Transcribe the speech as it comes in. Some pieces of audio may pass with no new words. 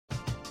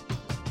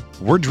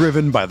We're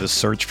driven by the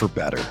search for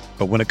better.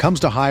 But when it comes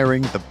to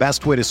hiring, the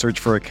best way to search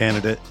for a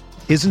candidate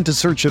isn't to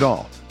search at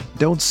all.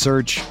 Don't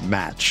search,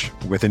 match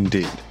with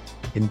Indeed.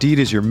 Indeed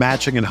is your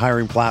matching and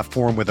hiring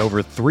platform with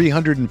over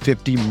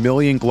 350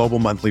 million global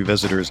monthly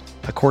visitors,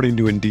 according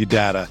to Indeed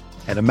data,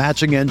 and a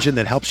matching engine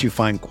that helps you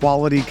find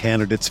quality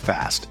candidates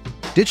fast.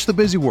 Ditch the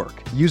busy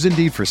work. Use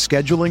Indeed for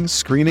scheduling,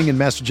 screening, and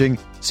messaging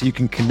so you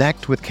can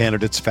connect with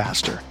candidates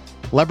faster.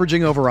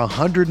 Leveraging over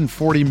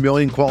 140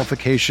 million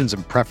qualifications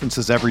and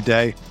preferences every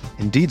day,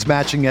 Indeed's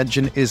matching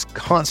engine is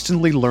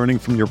constantly learning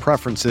from your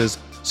preferences,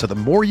 so the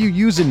more you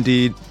use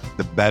Indeed,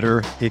 the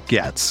better it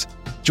gets.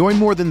 Join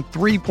more than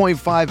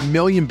 3.5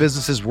 million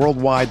businesses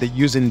worldwide that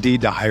use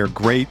Indeed to hire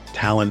great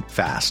talent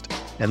fast.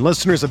 And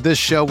listeners of this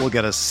show will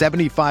get a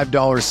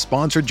 $75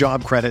 sponsored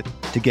job credit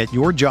to get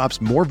your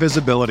jobs more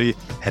visibility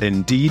at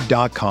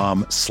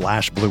Indeed.com/Blue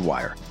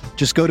Wire.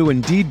 Just go to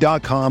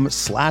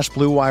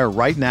Indeed.com/Blue Wire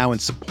right now and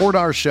support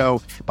our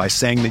show by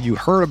saying that you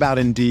heard about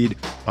Indeed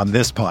on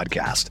this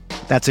podcast.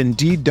 That's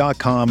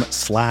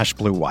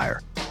Indeed.com/Blue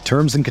Wire.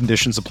 Terms and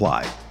conditions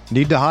apply.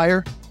 Need to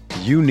hire?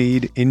 You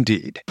need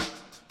Indeed. Do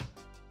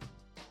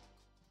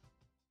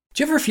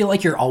you ever feel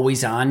like you're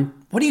always on?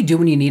 What do you do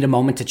when you need a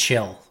moment to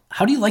chill?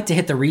 How do you like to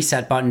hit the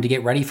reset button to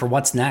get ready for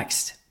what's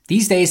next?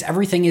 These days,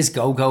 everything is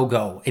go, go,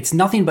 go. It's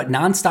nothing but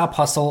nonstop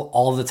hustle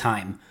all the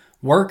time.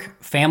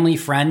 Work, family,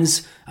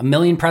 friends, a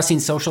million pressing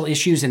social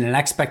issues, and an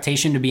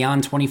expectation to be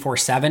on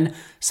 24/7.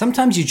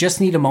 Sometimes you just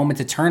need a moment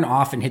to turn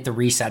off and hit the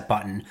reset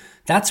button.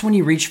 That's when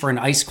you reach for an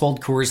ice-cold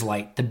Coors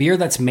Light, the beer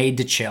that's made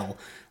to chill.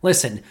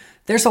 Listen,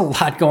 there's a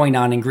lot going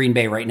on in Green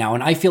Bay right now,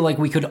 and I feel like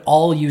we could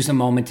all use a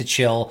moment to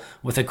chill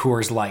with a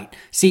Coors Light.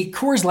 See,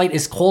 Coors Light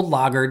is cold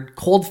lagered,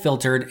 cold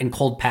filtered, and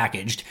cold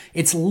packaged.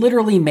 It's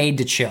literally made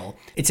to chill.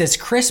 It's as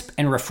crisp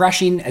and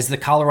refreshing as the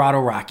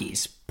Colorado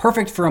Rockies.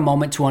 Perfect for a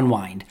moment to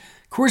unwind.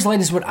 Coors Light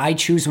is what I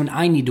choose when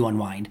I need to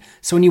unwind.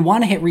 So when you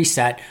want to hit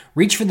reset,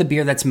 reach for the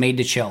beer that's made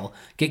to chill.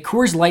 Get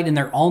Coors Light in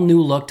their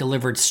all-new look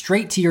delivered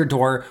straight to your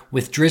door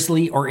with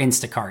Drizzly or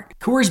Instacart.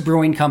 Coors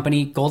Brewing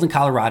Company, Golden,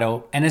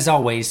 Colorado, and as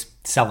always,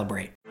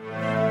 celebrate.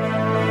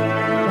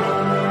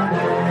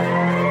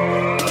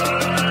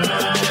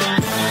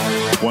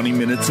 "20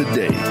 minutes a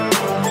day,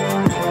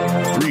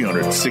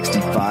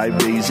 365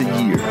 days a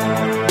year.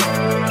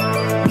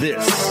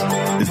 This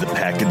is the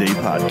Pack-A-Day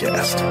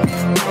Podcast.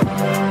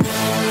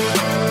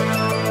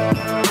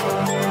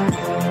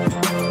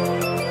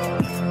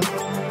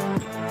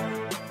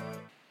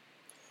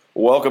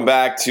 Welcome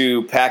back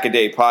to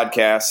Pack-A-Day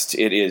Podcast.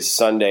 It is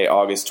Sunday,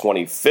 August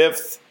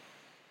 25th.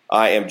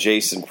 I am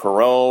Jason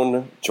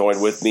Perrone.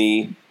 Joined with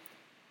me,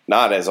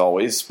 not as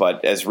always,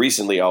 but as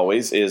recently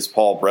always, is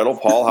Paul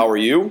Brettel. Paul, how are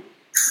you?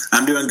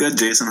 I'm doing good,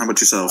 Jason. How about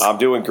yourself? I'm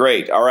doing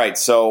great. All right,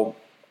 so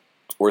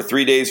we're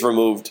 3 days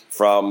removed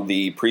from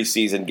the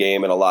preseason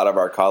game, and a lot of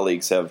our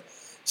colleagues have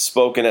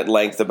spoken at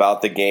length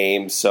about the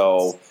game.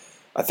 So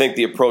I think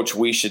the approach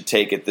we should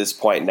take at this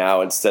point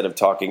now, instead of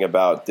talking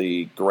about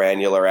the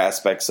granular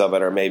aspects of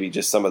it, or maybe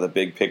just some of the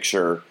big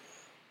picture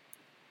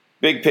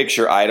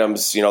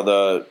items. You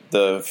know,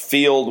 the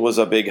field was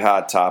a big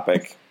hot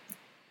topic,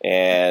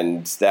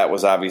 and that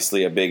was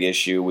obviously a big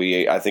issue.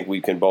 I think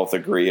we can both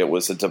agree it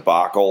was a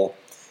debacle.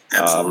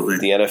 Absolutely.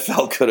 The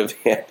NFL could have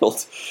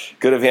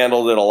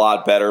handled it a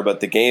lot better, but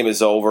the game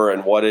is over,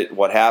 and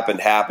what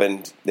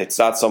happened. It's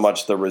not so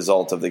much the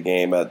result of the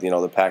game,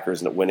 the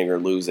Packers winning or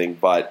losing.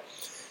 But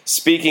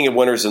speaking of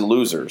winners and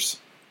losers,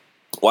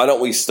 why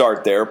don't we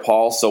start there,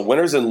 Paul? So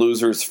winners and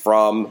losers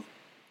from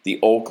the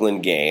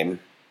Oakland game,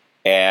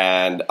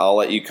 and I'll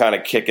let you kind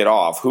of kick it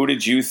off. Who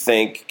did you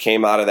think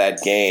came out of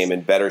that game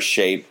in better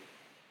shape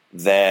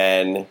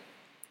than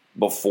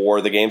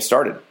before the game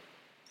started?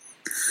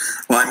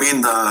 Well, I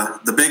mean,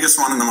 the biggest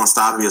one and the most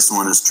obvious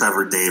one is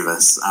Trevor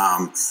Davis.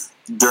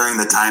 During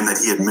the time that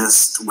he had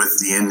missed with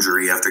the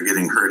injury after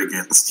getting hurt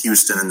against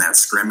Houston in that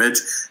scrimmage,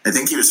 I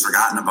think he was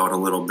forgotten about a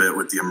little bit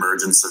with the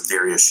emergence of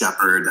Darius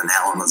Shepard and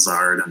Allen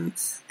Lazard. And,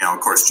 of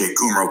course, Jake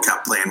Kumro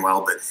kept playing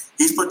well. But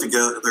he's put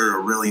together a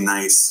really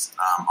nice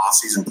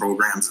offseason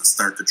programs and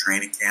start to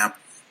training camp.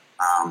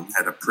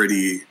 Had a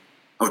pretty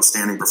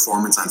outstanding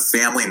performance on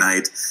family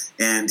night,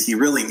 and he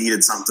really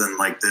needed something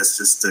like this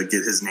just to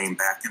get his name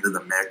back into the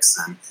mix,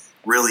 and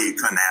really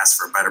couldn't ask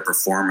for a better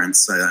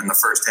performance. In the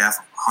first half,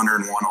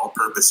 101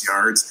 all-purpose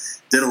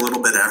yards, did a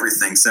little bit of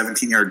everything,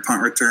 17-yard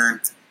punt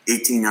return,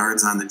 18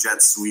 yards on the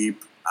jet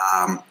sweep,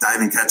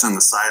 diving catch on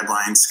the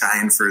sideline,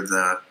 skying for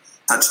the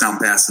touchdown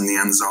pass in the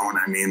end zone.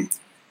 I mean,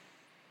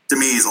 to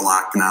me, he's a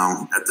lock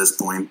now at this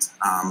point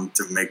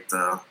to make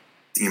the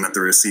team at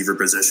the receiver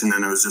position,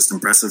 and it was just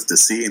impressive to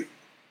see.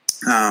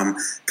 A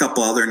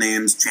couple other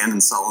names,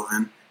 Chandon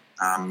Sullivan.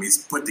 He's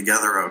put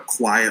together a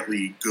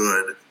quietly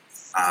good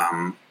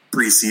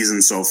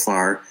preseason so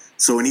far.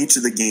 So in each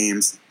of the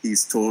games,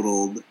 he's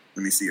totaled,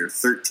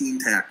 13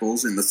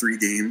 tackles in the 3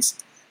 games,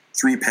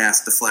 3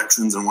 pass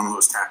deflections, and one of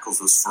those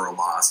tackles was for a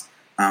loss.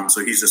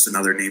 So he's just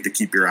another name to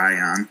keep your eye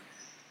on.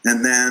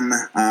 And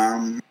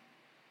then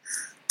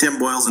Tim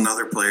Boyle's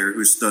another player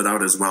who stood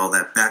out as well.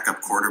 That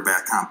backup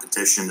quarterback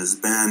competition has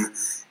been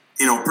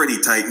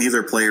pretty tight.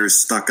 Neither player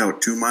stuck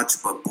out too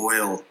much, but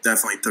Boyle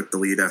definitely took the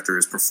lead after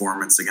his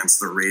performance against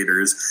the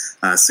Raiders.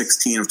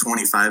 16 of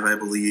 25, I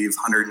believe,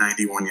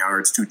 191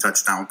 yards, 2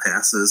 touchdown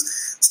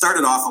passes.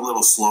 Started off a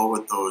little slow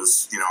with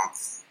those,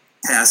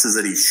 passes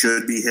that he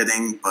should be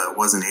hitting, but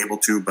wasn't able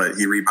to, but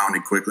he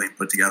rebounded quickly and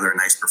put together a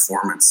nice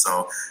performance.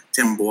 So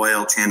Tim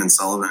Boyle, Chandon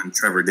Sullivan, and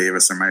Trevor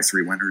Davis are my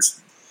 3 winners.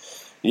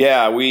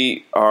 Yeah,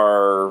 we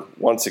are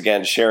once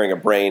again sharing a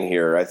brain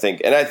here, I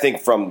think. And I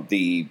think from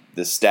the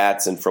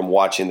stats and from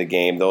watching the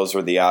game, those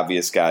were the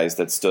obvious guys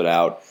that stood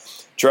out.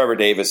 Trevor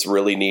Davis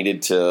really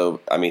needed to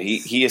 –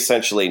 he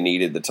essentially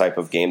needed the type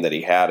of game that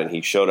he had, and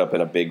he showed up in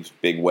a big,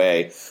 big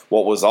way.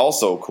 What was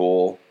also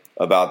cool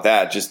about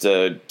that, just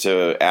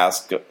to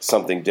ask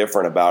something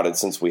different about it,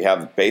 since we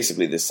have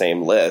basically the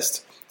same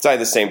list, it's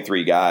the same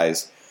 3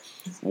 guys,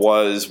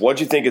 was what'd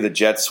you think of the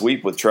jet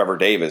sweep with Trevor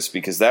Davis?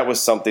 Because that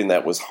was something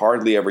that was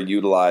hardly ever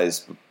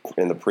utilized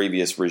in the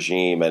previous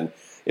regime. And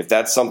if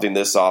that's something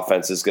this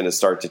offense is going to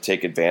start to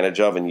take advantage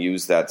of and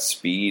use that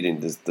speed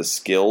and the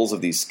skills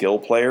of these skill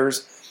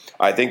players,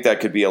 I think that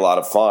could be a lot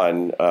of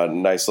fun, a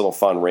nice little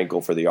fun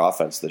wrinkle for the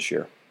offense this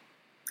year.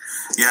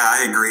 Yeah,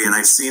 I agree. And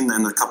I've seen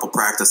in a couple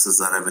practices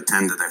that I've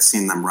attended, I've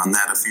seen them run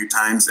that a few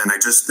times. And I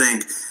just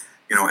think,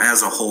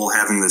 as a whole,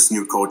 having this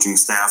new coaching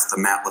staff, the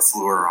Matt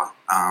LaFleur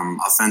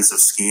offensive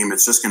scheme,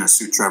 it's just going to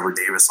suit Trevor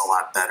Davis a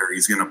lot better.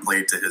 He's going to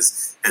play to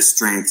his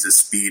strengths, his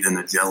speed, and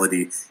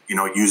agility,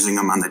 using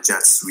him on the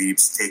jet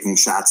sweeps, taking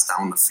shots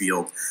down the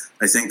field.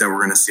 I think that we're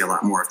going to see a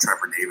lot more of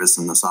Trevor Davis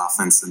in this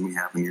offense than we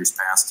have in years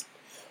past.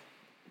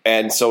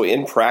 And so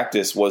in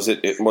practice, was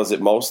it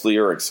mostly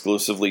or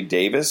exclusively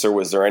Davis, or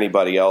was there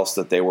anybody else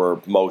that they were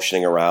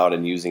motioning around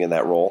and using in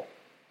that role?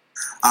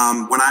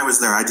 When I was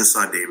there, I just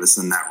saw Davis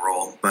in that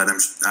role. But,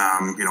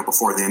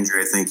 before the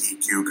injury, I think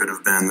EQ could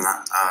have been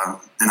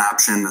an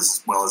option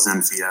as well as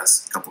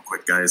MVS, a couple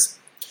quick guys.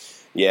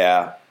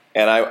 Yeah,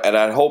 and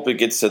I hope it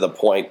gets to the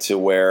point to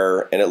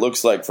where, and it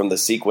looks like from the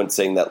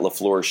sequencing that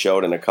LaFleur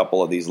showed in a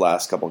couple of these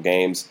last couple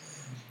games,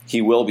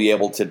 he will be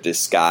able to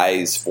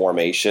disguise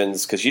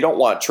formations, because you don't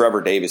want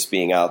Trevor Davis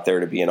being out there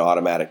to be an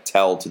automatic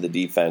tell to the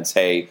defense,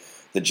 hey,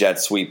 the jet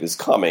sweep is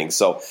coming.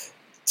 So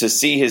to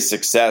see his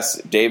success,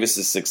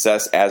 Davis's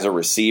success as a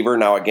receiver,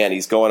 now again,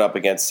 he's going up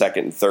against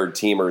second and third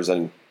teamers,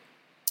 and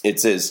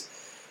it's his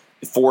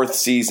 4th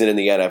season in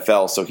the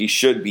NFL, so he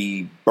should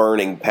be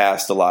burning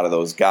past a lot of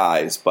those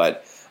guys.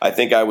 But I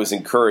think I was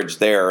encouraged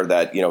there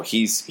that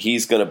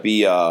he's going to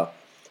be a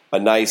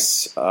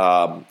nice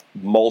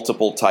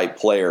multiple type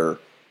player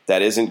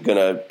that isn't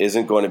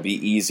going to be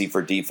easy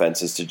for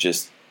defenses to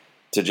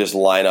just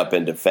line up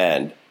and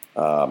defend.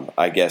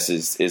 I guess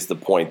is the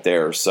point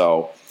there.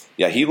 So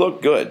yeah, he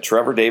looked good.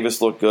 Trevor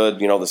Davis looked good.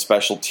 The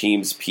special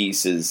teams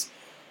piece is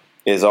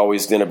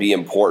always going to be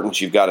important.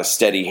 You've got a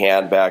steady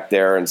hand back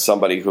there and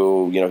somebody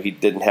who, he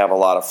didn't have a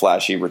lot of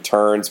flashy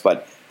returns,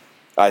 but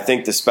I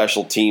think the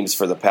special teams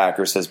for the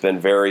Packers has been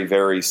very,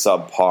 very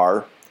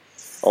subpar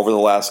over the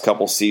last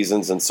couple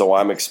seasons, and so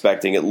I'm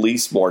expecting at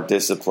least more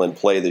disciplined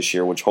play this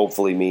year, which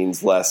hopefully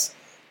means less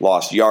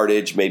lost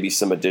yardage, maybe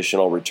some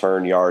additional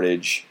return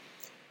yardage.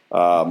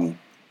 And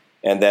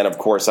then, of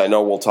course, I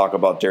know we'll talk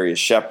about Darius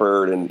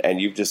Shepard, and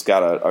you've just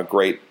got a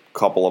great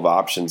couple of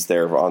options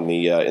there on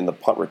the in the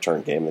punt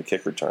return game, the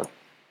kick return.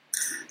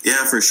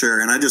 Yeah, for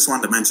sure. And I just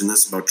wanted to mention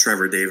this about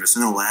Trevor Davis.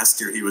 I know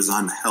last year he was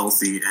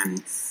unhealthy,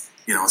 and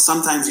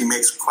sometimes he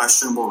makes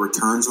questionable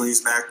returns when he's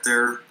back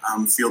there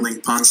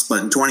fielding punts. But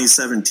in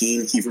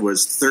 2017, he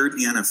was 3rd in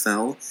the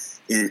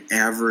NFL in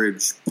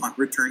average punt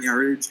return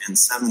yardage and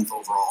 7th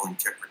overall in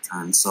kick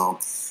return. So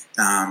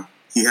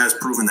he has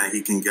proven that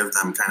he can give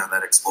them kind of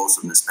that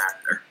explosiveness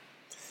back there.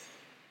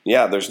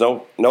 Yeah, there's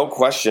no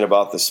question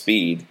about the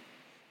speed,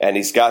 and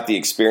he's got the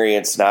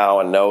experience now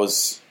and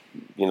knows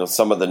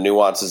some of the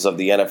nuances of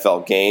the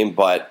NFL game.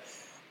 But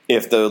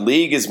if the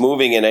league is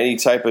moving in any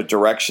type of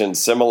direction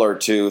similar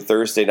to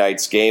Thursday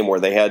night's game where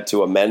they had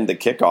to amend the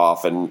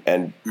kickoff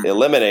and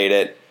eliminate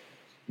it,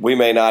 we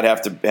may not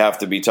have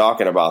to be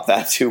talking about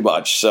that too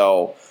much.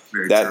 So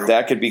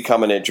that could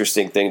become an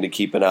interesting thing to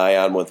keep an eye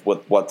on with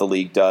what the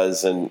league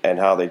does and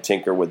how they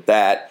tinker with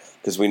that,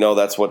 because we know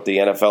that's what the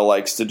NFL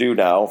likes to do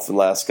now. For the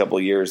last couple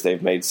of years,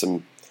 they've made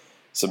some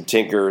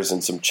tinkers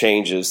and some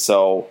changes.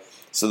 So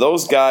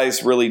those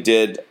guys really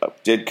did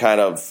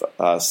kind of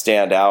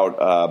stand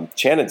out.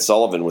 Chandon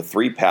Sullivan with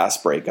 3 pass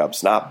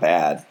breakups, not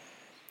bad.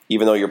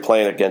 Even though you're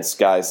playing against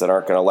guys that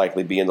aren't going to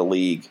likely be in the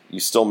league, you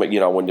still,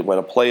 when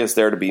a play is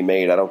there to be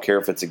made, I don't care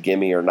if it's a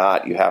gimme or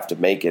not, you have to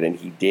make it, and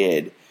he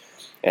did.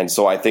 And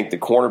so I think the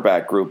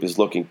cornerback group is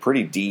looking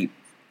pretty deep.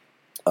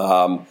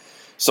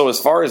 So as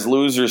far as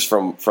losers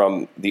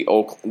from the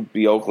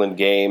Oakland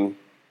game,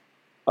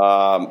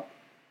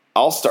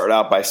 I'll start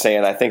out by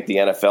saying I think the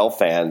NFL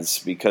fans,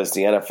 because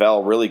the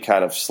NFL really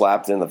kind of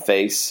slapped in the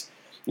face,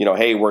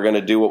 hey, we're going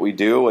to do what we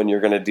do and you're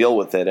going to deal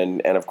with it.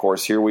 And of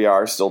course, here we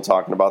are still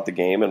talking about the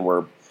game, and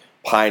we're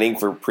pining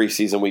for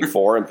preseason week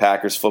 4 and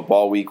Packers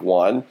football week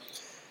 1.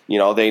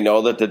 they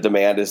know that the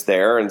demand is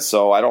there. And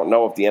so I don't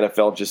know if the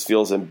NFL just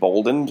feels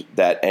emboldened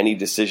that any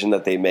decision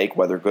that they make,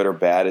 whether good or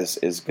bad,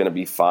 is going to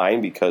be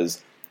fine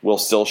because we'll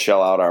still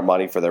shell out our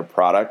money for their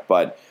product.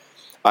 But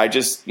I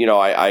just,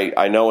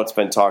 I know it's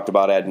been talked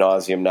about ad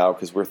nauseum now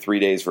because we're 3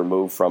 days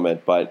removed from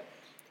it. But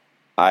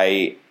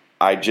I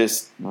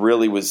just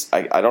really was,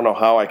 I don't know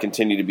how I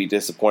continue to be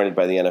disappointed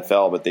by the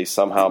NFL, but they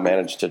somehow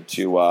managed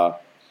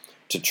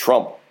to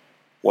trump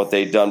what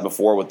they'd done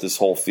before with this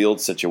whole field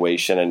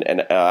situation.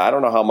 And I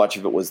don't know how much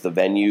of it was the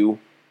venue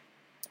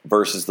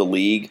versus the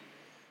league,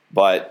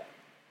 but,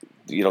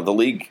 the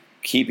league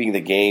keeping the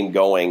game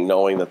going,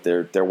 knowing that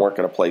they weren't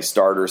going to play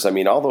starters. I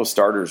mean, all those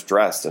starters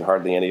dressed and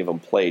hardly any of them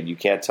played. You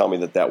can't tell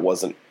me that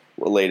wasn't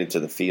related to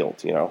the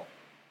field,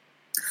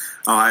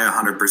 Oh, I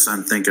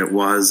 100% think it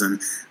was.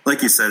 And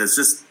like you said, it's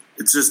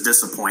just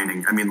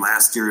disappointing. I mean,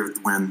 last year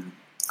when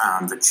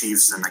the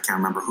Chiefs, and I can't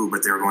remember who,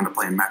 but they were going to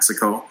play in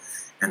Mexico,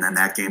 and then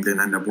that game didn't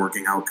end up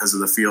working out because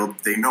of the field.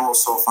 They know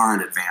so far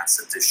in advance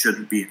that this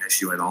shouldn't be an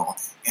issue at all,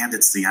 and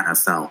it's the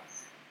NFL.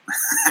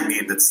 I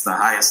mean, it's the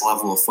highest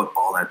level of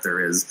football that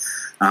there is.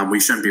 We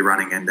shouldn't be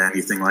running into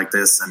anything like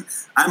this, and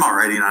I'm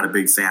already not a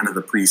big fan of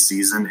the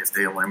preseason. If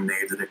they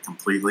eliminated it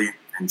completely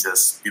and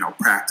just,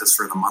 practice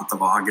for the month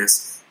of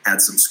August, had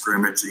some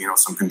scrimmage,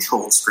 some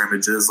controlled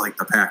scrimmages like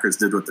the Packers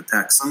did with the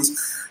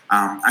Texans,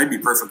 I'd be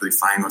perfectly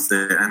fine with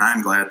it, and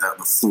I'm glad that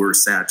LaFleur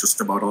sat just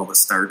about all the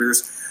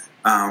starters.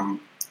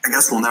 I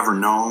guess we'll never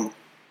know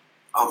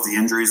of the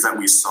injuries that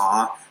we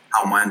saw,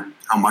 how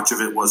much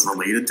of it was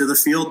related to the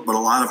field, but a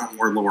lot of them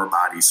were lower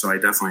body. So I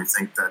definitely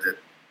think that it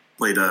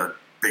played a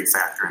big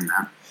factor in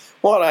that.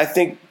 Well, I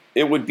think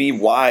it would be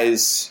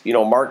wise,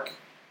 Mark,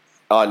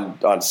 on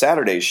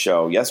yesterday's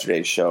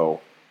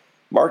show,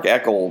 Mark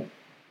Eckel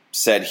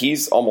said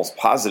he's almost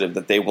positive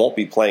that they won't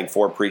be playing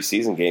 4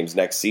 preseason games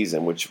next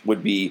season, which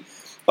would be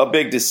a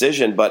big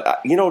decision.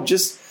 But,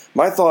 just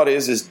my thought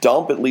is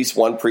dump at least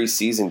 1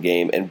 preseason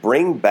game and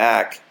bring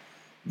back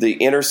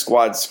the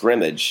inter-squad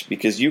scrimmage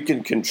because you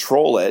can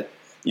control it.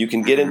 You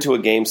can get into a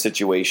game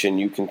situation.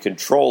 You can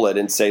control it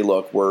and say,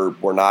 look, we're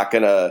not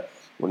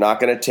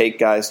gonna take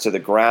guys to the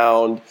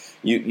ground.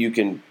 You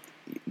can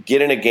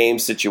get in a game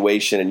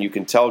situation and you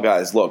can tell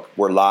guys, look,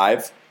 we're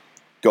live.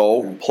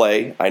 Go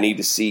play. I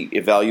need to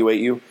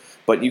evaluate you.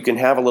 But you can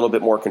have a little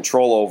bit more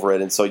control over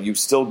it, and so you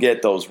still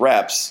get those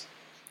reps.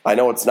 I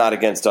know it's not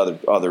against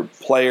other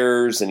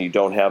players, and you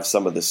don't have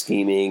some of the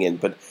scheming,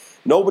 but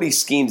nobody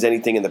schemes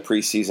anything in the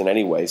preseason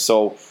anyway.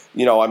 So,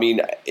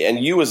 and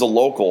you as a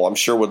local, I'm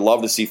sure would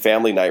love to see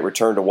family night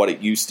return to what it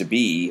used to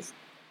be,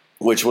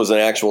 which was an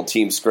actual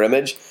team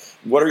scrimmage.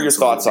 What are your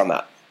thoughts on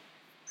that?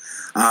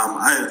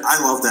 I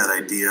love that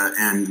idea,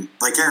 and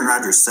like Aaron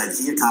Rodgers said,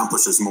 he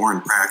accomplishes more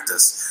in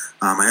practice.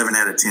 I haven't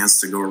had a chance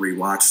to go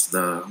rewatch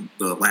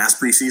the last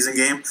preseason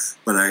game,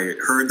 but I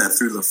heard that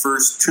through the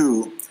first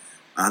 2,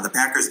 the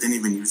Packers didn't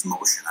even use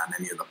motion on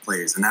any of the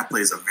plays, and that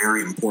plays a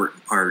very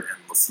important part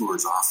in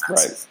LaFleur's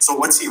offense. Right. So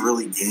what's he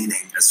really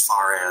gaining as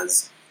far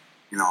as,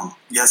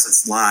 yes,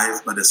 it's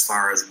live, but as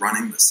far as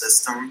running the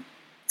system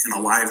in a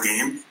live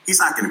game, he's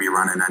not going to be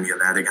running any of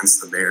that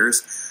against the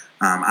Bears.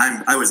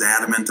 I was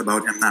adamant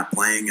about him not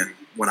playing, and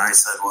what I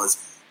said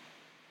was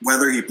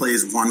whether he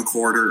plays 1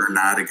 quarter or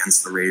not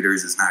against the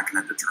Raiders is not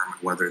going to determine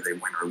whether they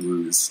win or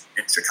lose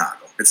in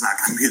Chicago. It's not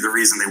going to be the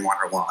reason they won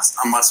or lost,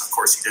 unless, of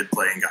course, he did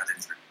play and got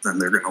injured. Then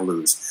they're going to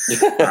lose,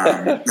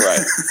 right?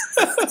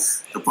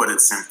 To put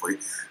it simply.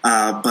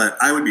 But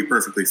I would be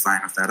perfectly fine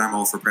with that. I'm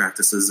all for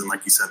practices, and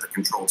like you said, the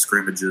controlled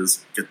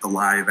scrimmages, get the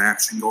live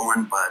action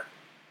going, but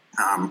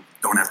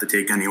don't have to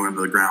take anyone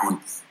to the ground.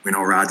 We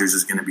know Rodgers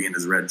is going to be in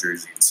his red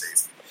jersey and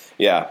safe.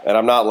 Yeah, and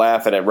I'm not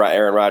laughing at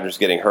Aaron Rodgers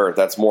getting hurt.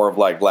 That's more of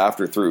like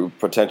laughter through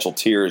potential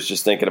tears,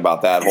 just thinking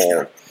about that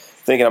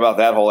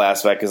whole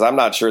aspect, because I'm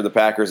not sure the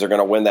Packers are going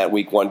to win that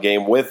Week 1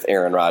 game with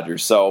Aaron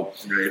Rodgers. So,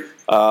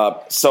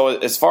 so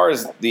as far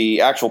as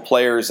the actual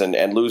players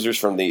and losers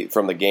from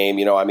the game,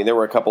 there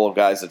were a couple of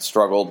guys that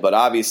struggled, but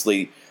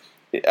obviously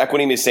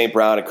Equanimeous St.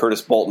 Brown and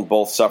Curtis Bolton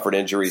both suffered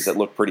injuries that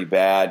looked pretty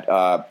bad.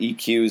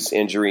 EQ's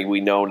injury, we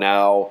know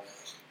now,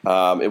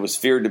 it was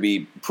feared to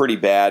be pretty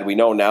bad. We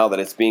know now that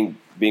it's being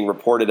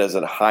reported as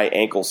a high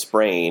ankle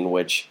sprain,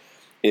 which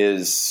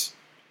is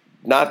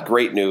not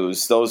great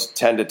news. Those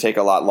tend to take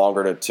a lot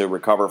longer to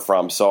recover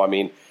from. So,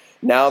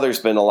 now there's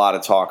been a lot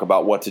of talk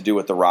about what to do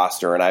with the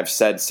roster, and I've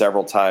said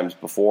several times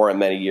before and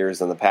many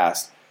years in the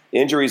past,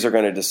 injuries are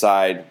going to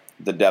decide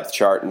the depth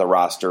chart and the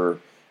roster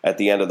at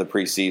the end of the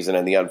preseason.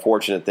 And the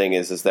unfortunate thing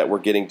is that we're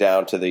getting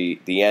down to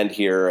the end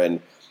here,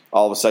 and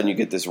all of a sudden you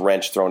get this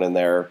wrench thrown in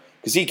there.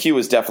 Because EQ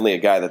is definitely a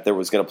guy that there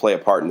was going to play a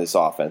part in this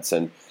offense,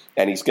 and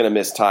he's going to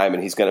miss time,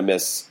 and he's going to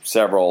miss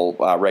several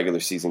regular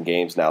season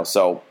games now.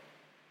 So,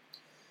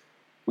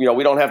 we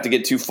don't have to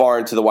get too far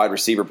into the wide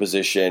receiver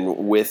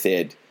position with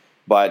it,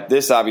 but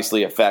this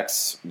obviously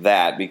affects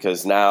that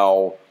because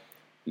now,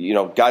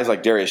 guys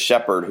like Darius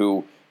Shepard,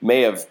 who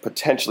may have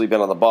potentially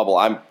been on the bubble,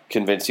 I'm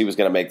convinced he was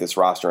going to make this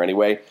roster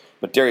anyway,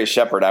 but Darius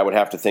Shepard I would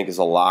have to think is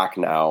a lock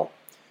now.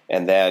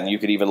 And then you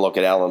could even look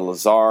at Alan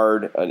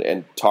Lazard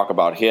and talk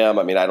about him.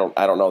 I mean, I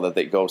don't know that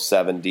they go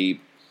 7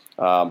 deep.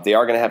 They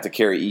are going to have to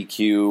carry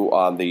EQ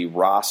on the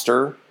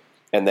roster,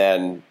 and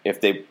then if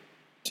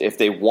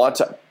they want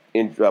to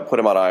put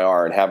him on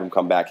IR and have him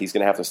come back, he's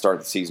going to have to start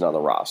the season on the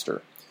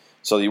roster.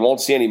 So you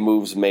won't see any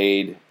moves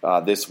made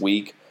this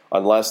week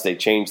unless they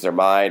change their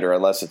mind or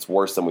unless it's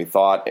worse than we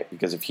thought.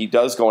 Because if he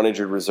does go on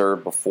injured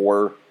reserve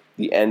before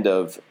the end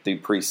of the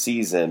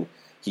preseason,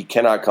 he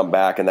cannot come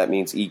back, and that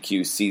means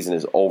EQ's season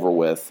is over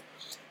with.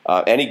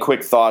 Any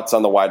quick thoughts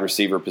on the wide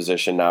receiver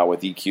position now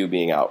with EQ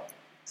being out?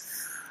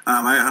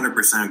 I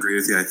 100% agree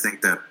with you. I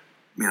think that,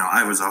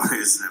 I was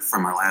always,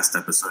 from our last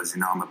episodes,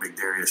 I'm a big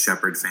Darius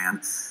Shepard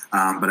fan.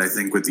 But I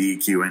think with the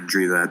EQ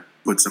injury, that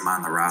puts him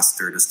on the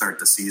roster to start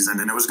the season.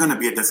 And it was going to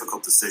be a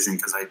difficult decision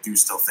because I do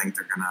still think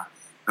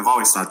I've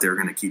always thought they were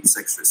going to keep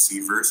 6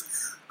 receivers.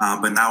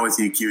 But now with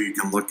EQ, you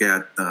can look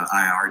at the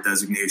IR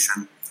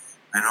designation.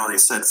 I know they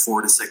said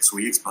 4 to 6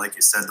 weeks, but like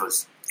you said,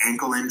 those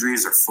ankle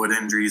injuries or foot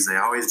injuries, they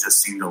always just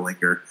seem to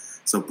linger.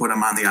 So put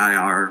him on the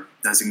IR,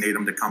 designate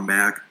him to come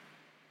back.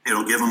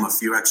 It'll give him a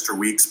few extra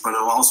weeks, but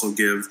it'll also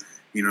give,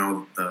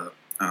 the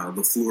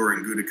Lafleur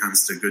and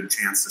Gutekunst a good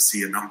chance to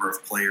see a number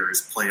of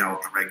players play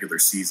out the regular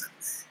season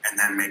and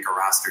then make a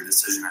roster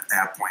decision at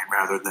that point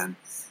rather than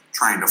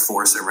trying to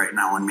force it right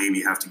now and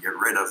maybe have to get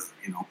rid of,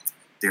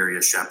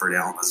 Darius Shepard,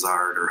 Alan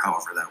Lazard, or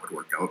however that would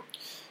work out.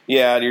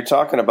 Yeah, you're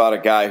talking about a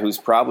guy who's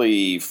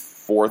probably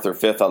 4th or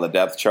 5th on the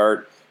depth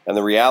chart. And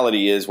the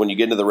reality is when you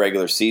get into the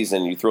regular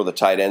season, you throw the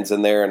tight ends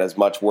in there and as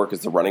much work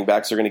as the running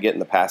backs are going to get in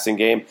the passing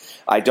game.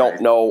 I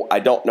don't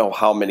know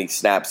how many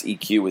snaps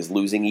EQ is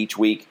losing each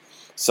week.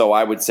 So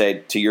I would say,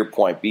 to your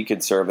point, be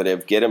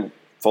conservative, get him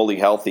fully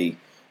healthy,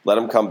 let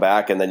him come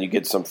back, and then you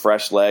get some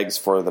fresh legs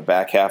for the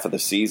back half of the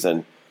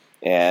season.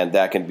 And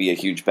that can be a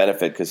huge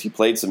benefit because he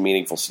played some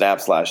meaningful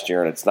snaps last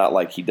year, and it's not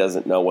like he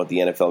doesn't know what the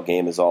NFL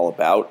game is all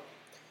about.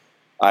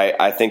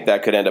 I think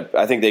that could end up.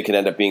 I think they could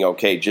end up being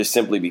okay just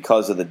simply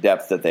because of the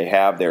depth that they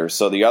have there.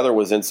 So the other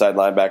was inside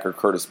linebacker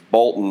Curtis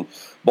Bolton.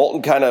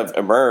 Bolton kind of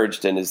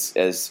emerged and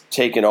has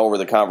taken over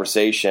the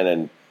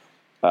conversation.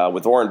 And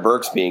with Oren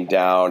Burks being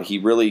down, he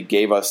really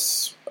gave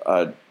us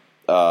a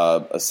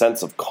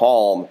sense of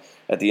calm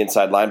at the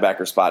inside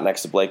linebacker spot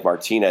next to Blake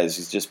Martinez.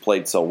 He's just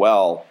played so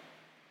well.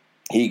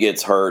 He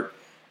gets hurt.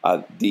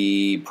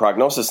 The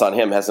prognosis on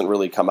him hasn't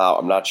really come out.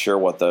 I'm not sure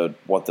what the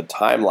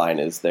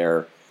timeline is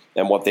there.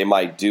 And what they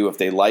might do if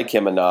they like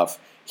him enough.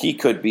 He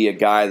could be a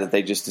guy that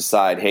they just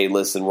decide, hey,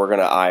 listen, we're going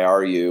to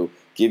IR you,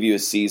 give you a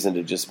season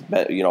to just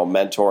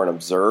mentor and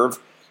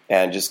observe,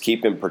 and just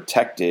keep him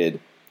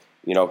protected.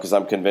 Because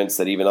I'm convinced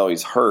that even though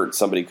he's hurt,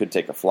 somebody could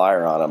take a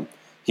flyer on him.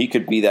 He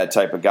could be that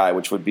type of guy,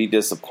 which would be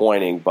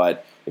disappointing.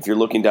 But if you're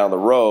looking down the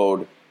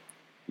road,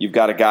 you've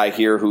got a guy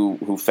here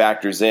who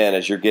factors in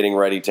as you're getting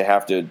ready to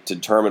have to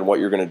determine what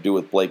you're going to do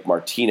with Blake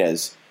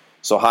Martinez.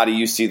 So how do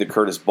you see the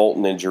Curtis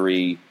Bolton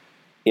injury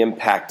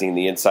impacting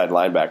the inside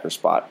linebacker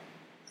spot?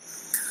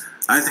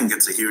 I think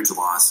it's a huge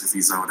loss if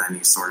he's out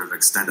any sort of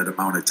extended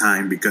amount of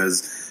time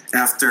because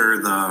after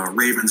the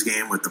Ravens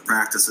game with the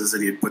practices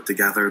that he had put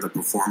together, the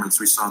performance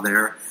we saw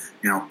there,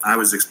 I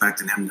was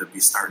expecting him to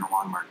be starting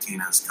along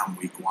Martinez come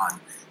week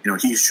 1.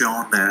 He's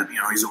shown that,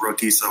 he's a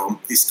rookie,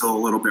 so he's still a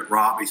little bit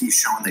raw, but he's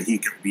shown that he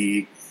can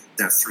be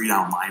that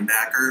 3-down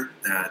linebacker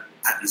that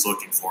Pettine's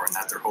looking for and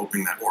that they're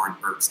hoping that Oren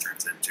Burks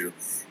turns into.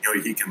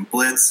 He can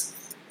blitz.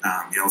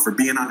 For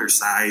being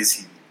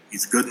undersized,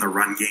 he's good in the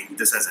run game. He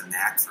just has a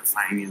knack for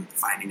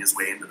finding his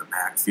way into the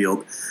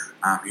backfield.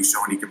 He's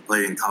shown he can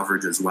play in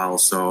coverage as well.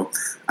 So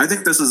I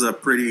think this is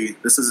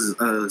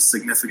a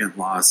significant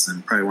loss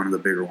and probably one of the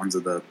bigger ones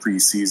of the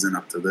preseason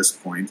up to this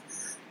point.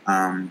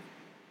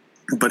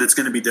 But it's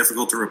going to be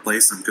difficult to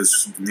replace him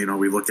because, we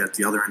look at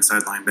the other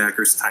inside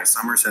linebackers. Ty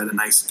Summers had a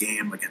nice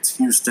game against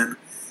Houston,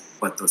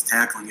 but those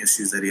tackling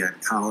issues that he had in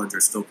college are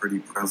still pretty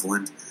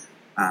prevalent.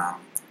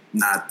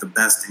 Not the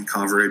best in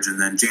coverage.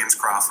 And then James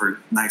Crawford,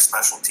 nice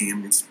special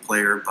teams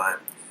player, but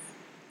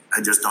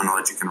I just don't know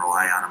that you can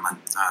rely on him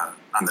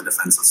on the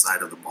defensive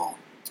side of the ball.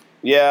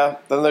 Yeah,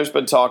 then there's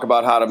been talk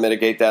about how to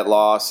mitigate that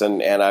loss,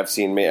 and I've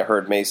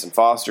heard Mason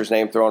Foster's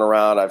name thrown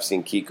around. I've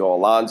seen Kiko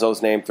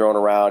Alonso's name thrown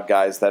around,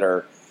 guys that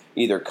are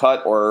either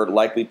cut or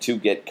likely to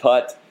get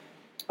cut.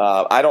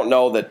 I don't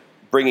know that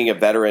bringing a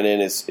veteran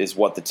in is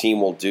what the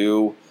team will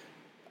do.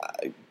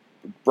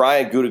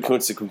 Brian Gutekunst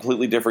is a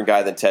completely different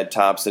guy than Ted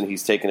Thompson.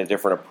 He's taken a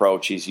different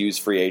approach. He's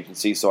used free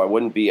agency, so I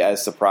wouldn't be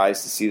as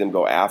surprised to see them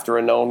go after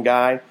a known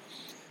guy.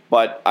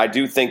 But I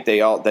do think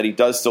that he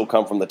does still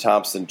come from the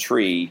Thompson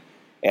tree,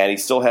 and he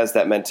still has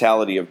that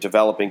mentality of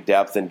developing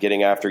depth and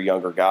getting after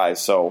younger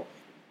guys. So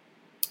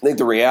I think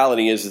the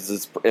reality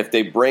is if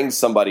they bring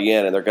somebody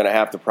in, and they're going to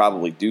have to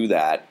probably do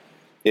that,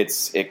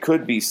 it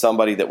could be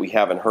somebody that we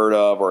haven't heard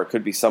of, or it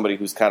could be somebody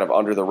who's kind of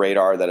under the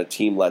radar that a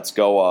team lets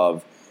go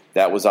of,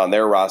 that was on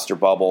their roster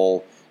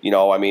bubble.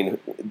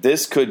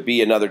 This could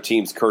be another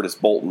team's Curtis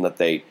Bolton that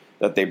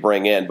they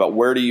bring in. But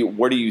where do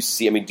you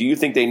see? Do you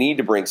think they need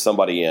to bring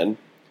somebody in?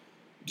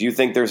 Do you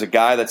think there's a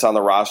guy that's on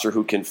the roster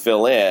who can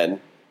fill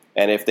in?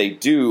 And if they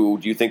do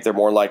you think they're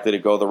more likely to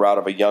go the route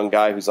of a young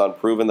guy who's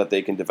unproven that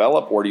they can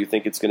develop, or do you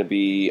think it's going to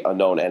be a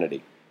known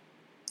entity?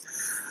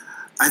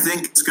 I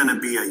think it's going to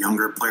be a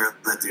younger player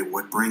that they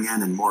would bring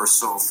in, and more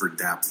so for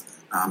depth.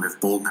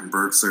 If Bolton and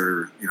Burks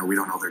are, we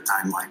don't know their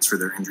timelines for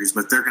their injuries,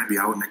 but they're going to be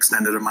out an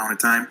extended amount of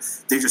time.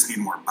 They just need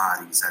more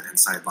bodies at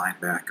inside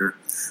linebacker.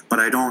 But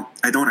I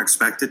don't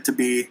expect it to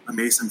be a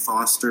Mason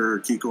Foster or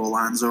Kiko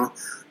Alonso.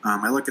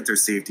 I look at their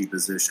safety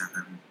position,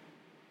 and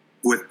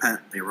with Penn,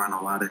 they run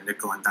a lot of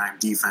nickel and dime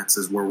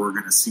defenses where we're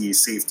going to see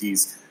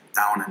safeties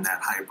down in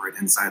that hybrid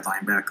inside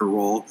linebacker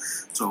role.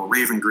 So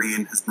Raven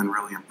Green has been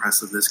really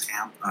impressive this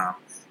camp.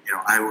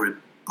 I would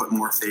put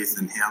more faith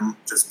in him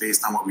just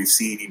based on what we've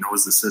seen. He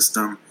knows the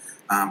system,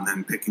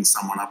 than picking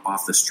someone up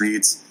off the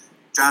streets.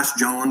 Josh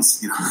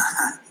Jones,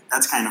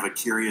 that's kind of a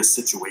curious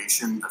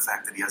situation, the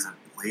fact that he hasn't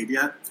played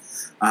yet.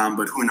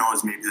 But who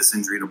knows, maybe this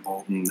injury to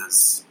Bolton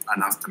is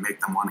enough to make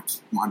them want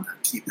to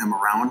keep him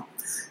around.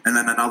 And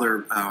then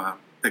another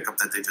pickup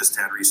that they just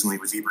had recently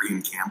was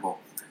Ibrahim Campbell.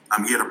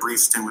 He had a brief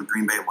stint with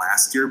Green Bay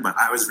last year, but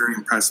I was very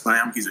impressed by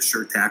him. He's a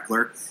sure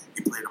tackler.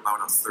 He played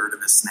about a third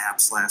of his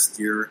snaps last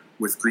year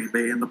with Green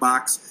Bay in the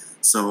box,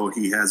 so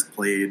he has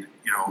played,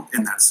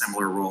 in that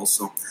similar role.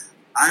 So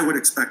I would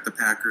expect the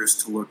Packers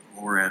to look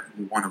more at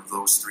one of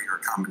those three or a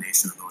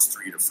combination of those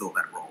three to fill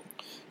that role.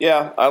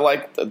 Yeah, I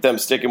like them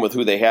sticking with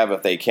who they have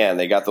if they can.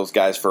 They got those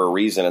guys for a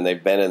reason, and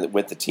they've been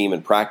with the team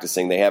and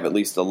practicing. They have at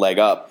least a leg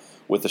up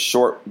with a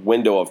short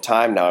window of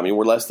time now. I mean,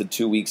 we're less than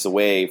 2 weeks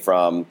away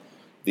from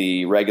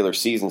the regular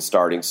season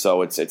starting,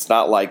 so it's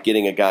not like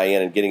getting a guy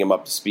in and getting him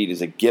up to speed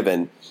is a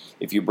given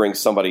if you bring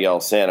somebody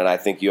else in. And I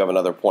think you have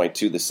another point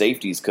too. The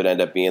safeties could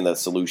end up being the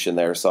solution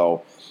there.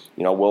 So,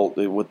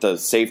 with the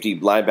safety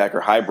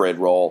linebacker hybrid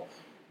role,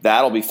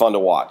 that'll be fun to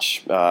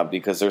watch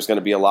because there's going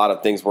to be a lot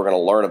of things we're going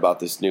to learn about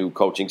this new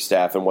coaching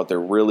staff and what they're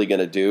really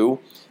going to do.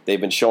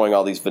 They've been showing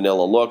all these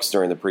vanilla looks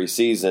during the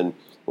preseason.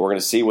 We're going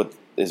to see what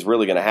is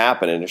really going to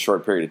happen in a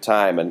short period of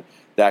time, and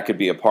that could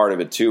be a part of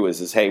it too.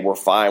 Is hey, we're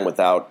fine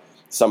without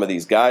some of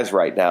these guys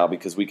right now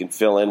because we can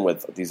fill in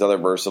with these other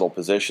versatile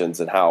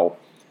positions and how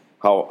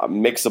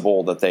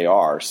mixable that they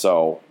are.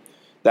 So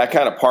that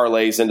kind of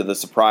parlays into the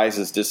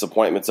surprises,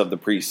 disappointments of the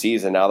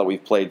preseason now that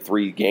we've played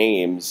 3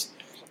 games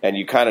and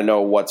you kind of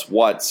know what's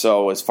what.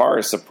 So as far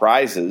as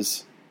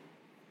surprises,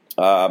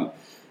 Darius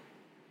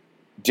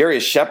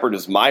Shepard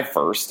is my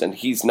first, and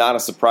he's not a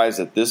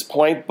surprise at this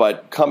point,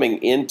 but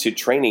coming into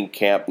training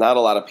camp, not a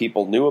lot of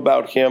people knew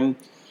about him.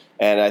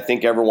 And I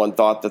think everyone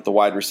thought that the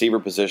wide receiver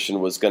position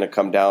was going to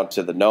come down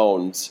to the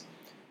knowns.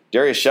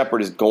 Darius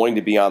Shepard is going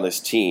to be on this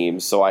team,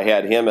 so I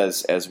had him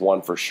as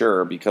one for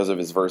sure because of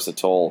his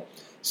versatile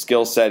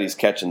skill set. He's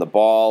catching the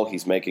ball.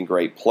 He's making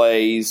great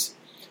plays.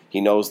 He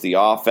knows the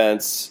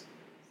offense,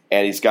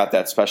 and he's got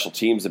that special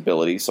teams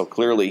ability. So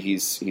clearly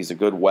he's a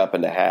good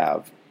weapon to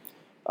have.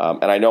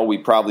 And I know we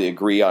probably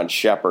agree on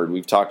Shepard.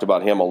 We've talked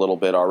about him a little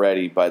bit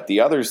already, but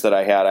the others that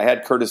I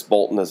had Curtis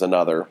Bolton as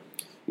another.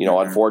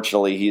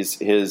 Unfortunately,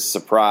 his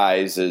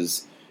surprise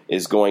is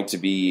going to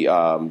be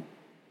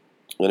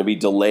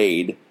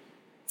delayed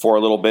for a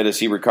little bit as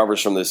he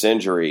recovers from this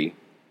injury.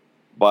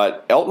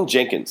 But Elgton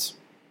Jenkins,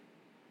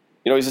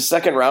 he's a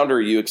second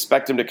rounder. You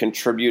expect him to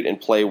contribute and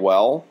play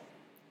well,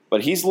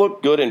 but he's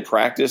looked good in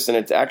practice, and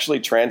it's actually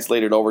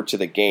translated over to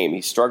the game.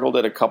 He struggled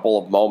at a couple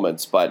of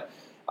moments, but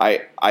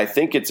I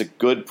think it's a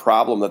good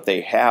problem that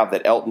they have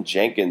that Elgton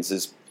Jenkins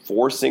is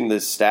forcing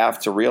this staff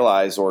to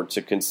realize or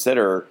to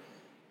consider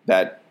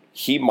that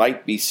he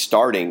might be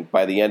starting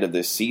by the end of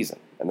this season.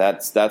 And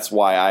that's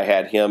why I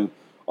had him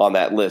on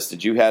that list.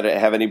 Did you have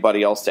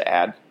anybody else to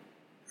add?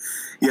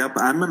 Yep,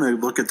 I'm going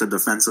to look at the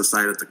defensive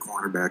side at the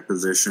cornerback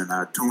position.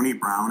 Tony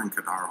Brown and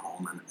Kadar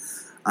Holman.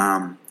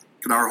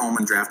 Kadar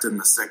Holman drafted in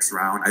the 6th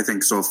round. I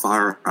think so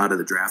far out of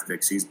the draft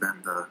picks, he's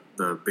been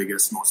the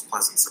biggest, most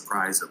pleasant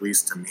surprise, at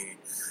least to me.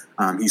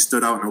 He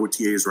stood out in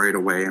OTAs right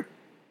away.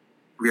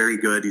 Very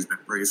good. He's been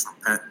praised from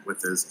Pettin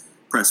with his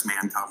press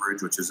man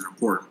coverage, which is an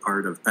important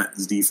part of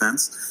Pettin's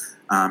defense.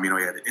 He had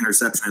an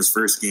interception his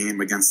first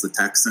game against the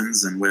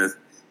Texans, and with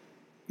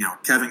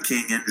Kevin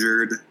King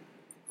injured,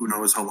 who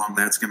knows how long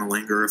that's going to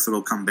linger, if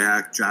it'll come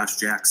back. Josh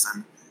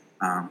Jackson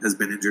has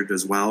been injured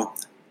as well.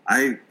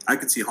 I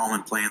could see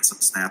Holland playing some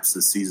snaps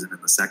this season in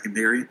the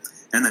secondary.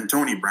 And then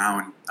Tony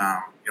Brown,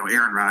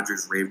 Aaron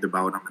Rodgers raved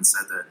about him and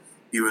said that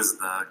he was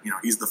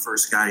he's the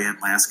first guy in,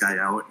 last guy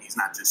out. And he's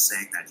not just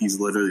saying that. He's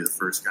literally the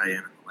first guy in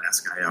and the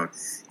last guy out.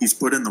 He's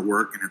put in the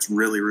work, and it's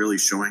really, really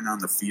showing on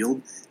the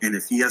field. And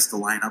if he has to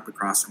line up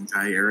across from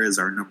Jai Ara as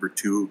our number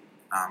 2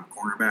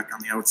 cornerback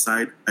on the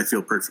outside, I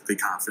feel perfectly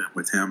confident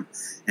with him.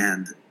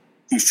 And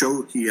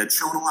he had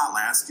shown a lot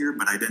last year,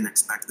 but I didn't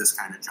expect this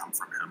kind of jump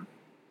from him.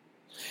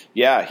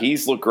 Yeah,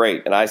 he's looked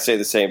great, and I say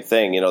the same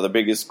thing.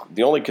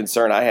 The only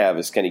concern I have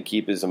is can he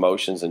keep his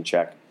emotions in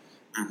check?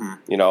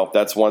 Mm-hmm.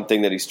 That's one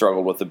thing that he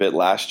struggled with a bit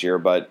last year,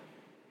 but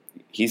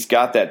he's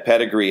got that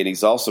pedigree, and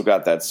he's also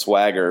got that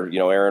swagger.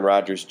 Aaron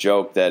Rodgers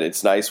joked that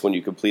it's nice when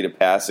you complete a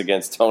pass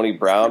against Tony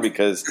Brown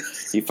because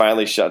he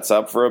finally shuts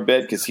up for a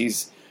bit because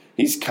he's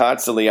he's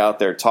constantly out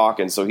there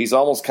talking. So he's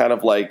almost kind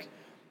of like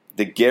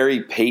the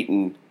Gary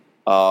Payton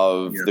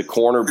of the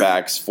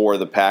cornerbacks for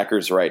the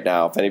Packers right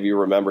now. If any of you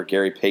remember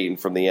Gary Payton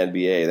from the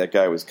NBA, that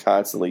guy was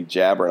constantly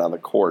jabbering on the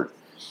court.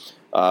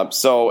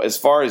 So as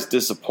far as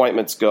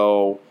disappointments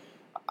go,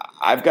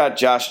 I've got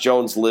Josh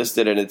Jones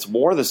listed, and it's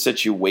more the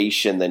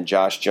situation than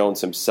Josh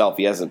Jones himself.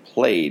 He hasn't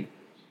played.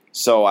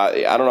 So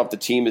I don't know if the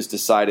team has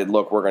decided,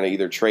 look, we're going to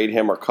either trade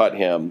him or cut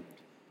him,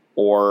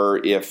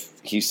 or if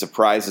he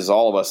surprises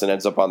all of us and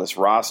ends up on this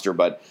roster.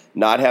 But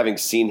not having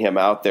seen him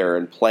out there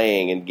and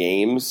playing in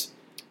games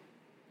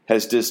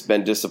has just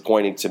been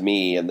disappointing to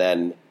me. And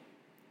then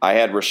I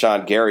had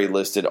Rashawn Gary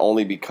listed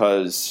only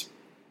because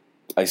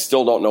I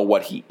still don't know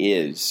what he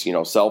is. You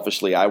know,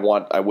 selfishly, I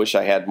wish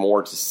I had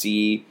more to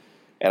see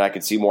and I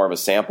could see more of a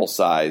sample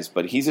size.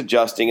 But he's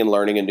adjusting and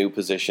learning a new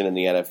position in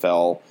the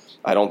NFL.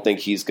 I don't think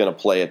he's going to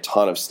play a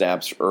ton of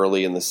snaps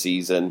early in the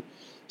season.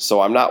 So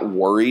I'm not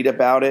worried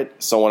about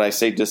it. So when I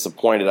say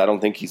disappointed, I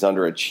don't think he's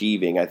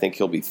underachieving. I think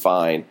he'll be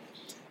fine.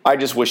 I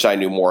just wish I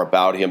knew more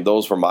about him.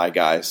 Those were my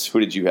guys. Who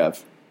did you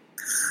have?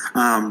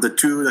 The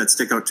two that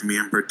stick out to me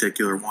in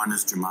particular, one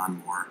is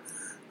Jamon Moore.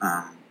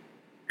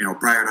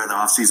 Prior to the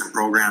offseason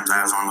programs,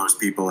 I was one of those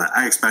people that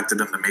I expected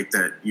him to make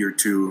that year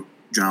 2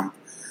 jump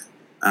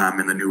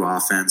in the new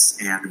offense.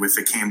 And if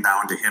it came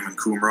down to him and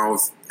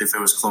Kumro, if it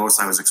was close,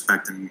 I was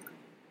expecting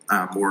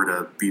Moore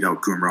to beat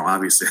out Kumro.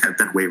 Obviously, I've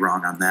been way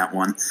wrong on that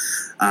one.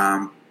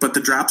 But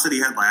the drops that he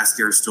had last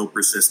year are still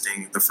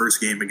persisting. The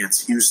first game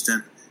against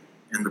Houston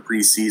in the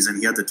preseason,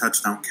 he had the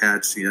touchdown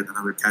catch. He had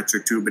another catch or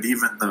two, but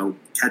even the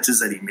catches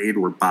that he made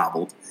were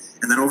bobbled.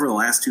 And then over the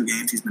last 2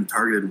 games, he's been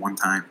targeted 1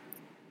 time.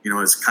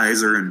 As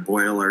Kaiser and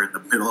Boyle are in the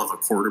middle of a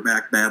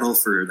quarterback battle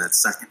for that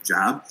second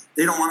job,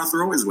 they don't want to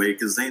throw his way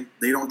because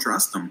they don't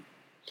trust him.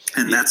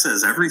 And that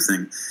says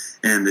everything.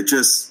 And it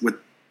just, with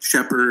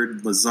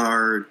Shepard,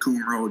 Lazard,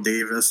 Kumro,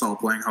 Davis all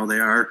playing how they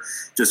are,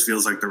 just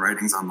feels like the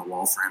writing's on the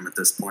wall for him at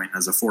this point.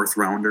 As a 4th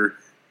rounder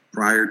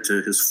prior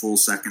to his full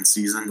second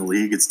season in the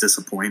league, it's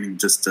disappointing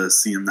just to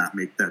see him not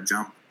make that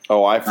jump.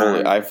 Oh, I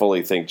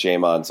fully think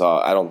Jamon's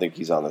I don't think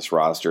he's on this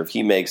roster. If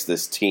he makes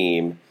this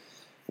team,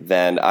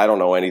 then I don't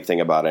know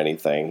anything about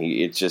anything.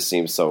 It just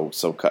seems so.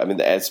 I mean,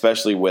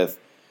 especially with,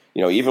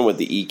 even with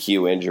the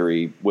EQ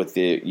injury,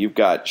 you've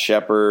got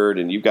Shepard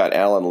and you've got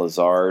Alan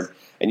Lazard,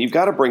 and you've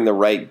got to bring the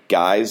right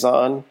guys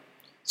on.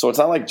 So it's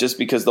not like just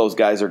because those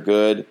guys are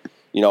good,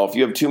 if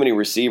you have too many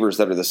receivers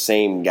that are the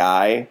same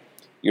guy,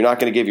 you're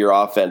not going to give your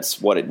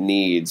offense what it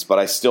needs. But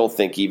I still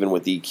think even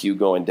with EQ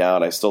going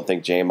down, I still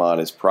think Jamon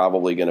is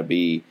probably going to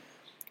be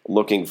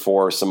looking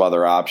for some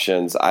other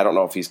options. I don't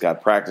know if he's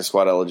got practice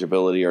squad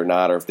eligibility or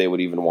not, or if they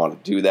would even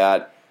want to do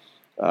that.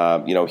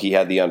 He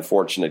had the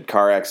unfortunate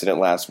car accident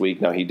last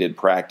week. Now he did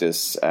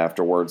practice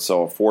afterwards,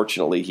 so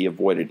fortunately he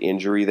avoided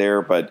injury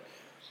there. But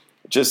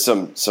just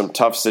some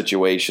tough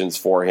situations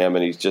for him,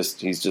 and he's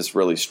just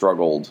really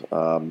struggled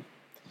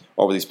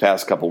over these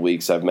past couple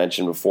weeks. I've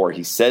mentioned before,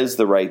 he says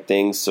the right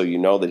things, so you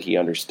know that he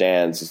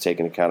understands. He's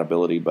taking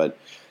accountability, but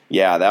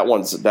yeah, that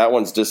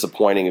one's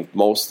disappointing,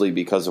 mostly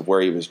because of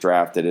where he was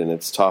drafted, and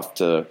it's tough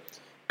to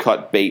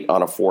cut bait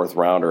on a 4th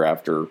rounder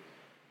after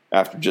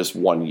just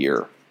 1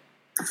 year.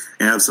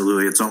 Yeah,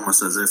 absolutely. It's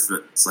almost as if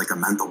it's like a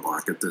mental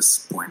block at this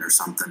point or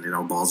something.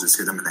 Balls just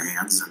hit him in the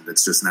hands, and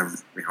it's just never,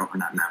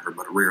 not never,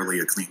 but rarely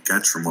a clean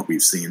catch from what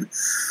we've seen.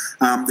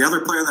 The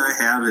other player that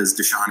I have is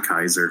Deshaun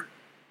Kaiser.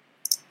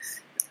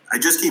 I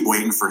just keep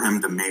waiting for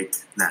him to make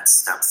that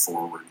step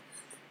forward.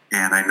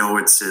 And I know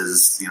it's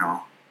his,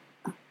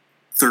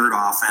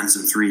 3rd offense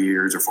in 3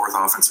 years or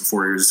 4th offense in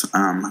 4 years.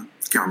 I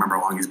can't remember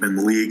how long he's been in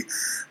the league.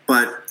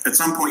 But at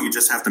some point, you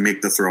just have to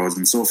make the throws.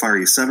 And so far,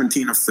 he's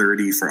 17 of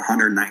 30 for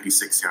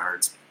 196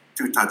 yards,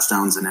 2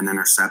 touchdowns and an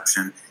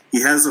interception.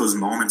 He has those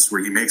moments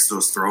where he makes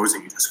those throws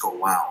and you just go,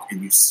 wow.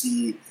 And you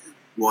see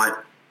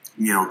what,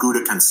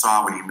 Gutekunst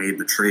saw when he made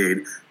the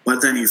trade.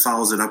 But then he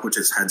follows it up with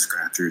his head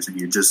scratchers, and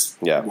you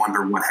just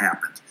wonder what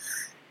happened.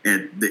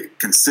 And the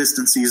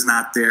consistency is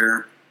not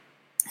there.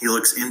 He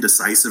looks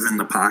indecisive in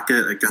the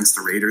pocket. Against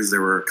the Raiders,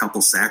 there were a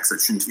couple sacks that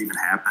shouldn't even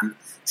happen.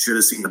 Should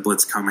have seen the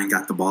blitz coming,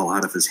 got the ball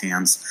out of his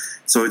hands.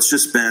 So it's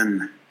just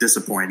been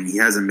disappointing. He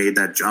hasn't made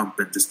that jump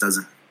and just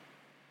doesn't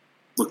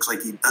look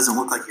like he has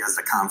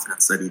the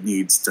confidence that he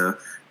needs to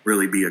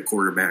really be a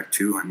quarterback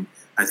too. And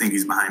I think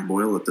he's behind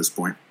Boyle at this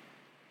point.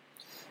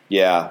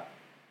 Yeah.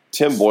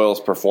 Tim Boyle's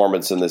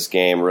performance in this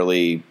game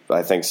really,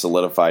 I think,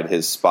 solidified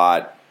his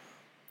spot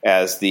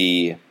as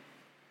the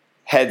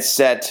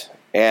headset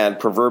and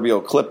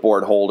proverbial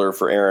clipboard holder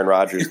for Aaron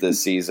Rodgers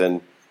this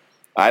season.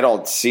 I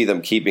don't see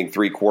them keeping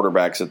 3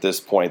 quarterbacks at this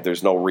point.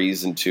 There's no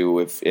reason to.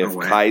 If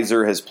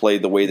Kaiser has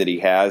played the way that he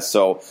has,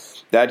 so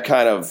that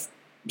kind of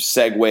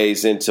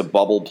segues into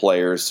bubble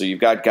players. So you've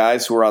got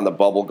guys who are on the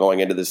bubble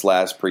going into this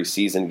last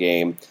preseason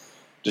game.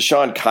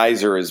 Deshaun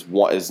Kaiser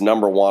is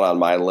number 1 on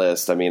my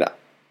list. I mean,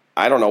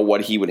 I don't know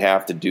what he would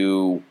have to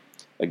do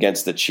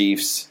against the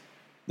Chiefs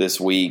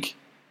this week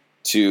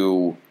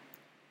to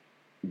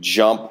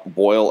jump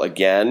Boyle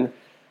again.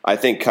 I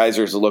think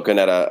Kaiser's looking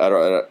at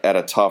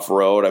a tough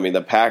road. I mean,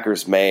 the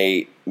Packers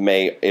may,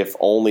 if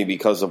only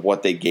because of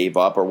what they gave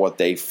up or what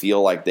they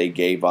feel like they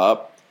gave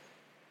up,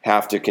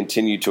 have to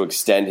continue to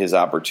extend his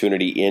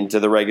opportunity into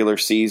the regular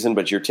season.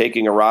 But you're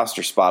taking a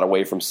roster spot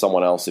away from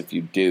someone else if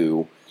you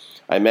do.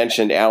 I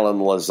mentioned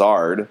Allen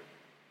Lazard,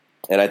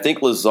 and I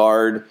think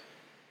Lazard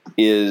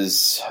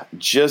is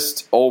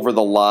just over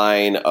the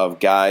line of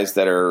guys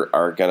that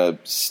are going to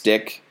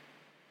stick.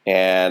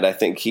 And I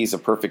think he's a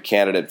perfect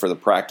candidate for the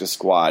practice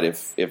squad.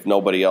 If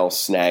nobody else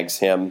snags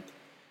him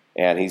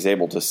and he's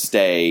able to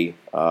stay,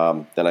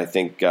 then I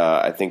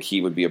think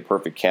he would be a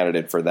perfect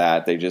candidate for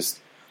that. They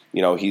just,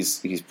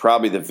 he's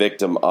probably the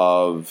victim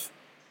of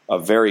a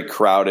very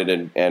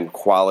crowded and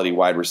quality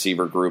wide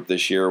receiver group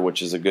this year,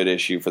 which is a good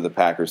issue for the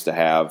Packers to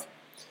have.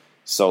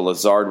 So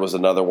Lazard was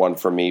another one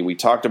for me. We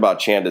talked about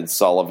Chandon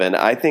Sullivan.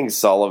 I think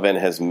Sullivan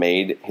has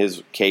made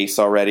his case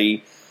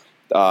already.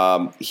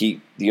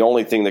 The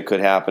only thing that could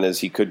happen is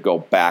he could go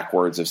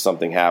backwards if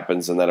something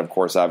happens, and then of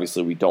course,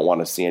 obviously, we don't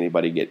want to see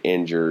anybody get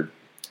injured.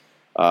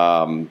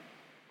 Some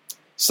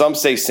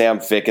say Sam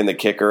Ficken, the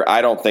kicker.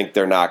 I don't think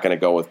they're not going to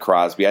go with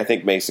Crosby. I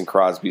think Mason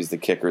Crosby is the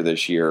kicker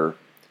this year.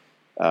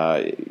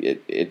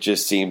 It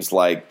just seems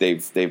like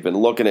they've been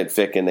looking at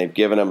Ficken. They've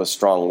given him a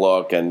strong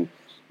look, and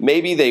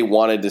maybe they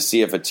wanted to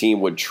see if a team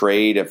would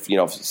trade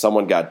if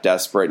someone got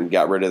desperate and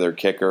got rid of their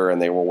kicker,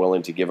 and they were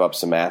willing to give up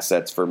some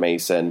assets for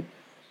Mason.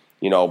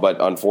 But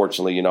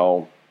unfortunately,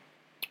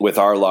 with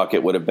our luck,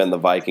 it would have been the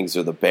Vikings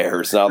or the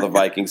Bears. Now the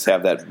Vikings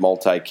have that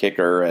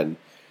multi-kicker, and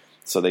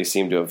so they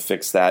seem to have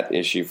fixed that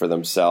issue for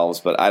themselves.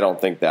 But I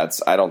think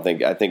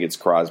it's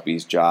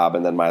Crosby's job.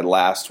 And then my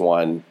last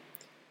one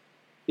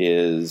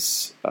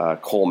is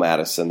Cole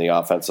Madison, the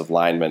offensive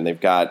lineman. They've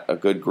got a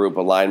good group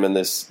of linemen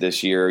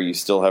this year. You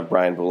still have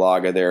Brian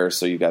Bulaga there,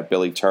 so you've got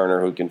Billy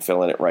Turner who can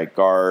fill in at right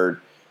guard.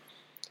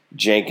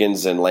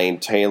 Jenkins and Lane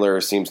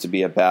Taylor seems to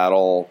be a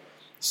battle.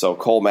 So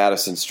Cole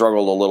Madison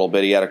struggled a little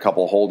bit. He had a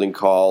couple holding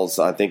calls,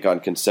 I think, on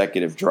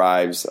consecutive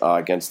drives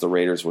against the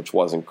Raiders, which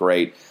wasn't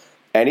great.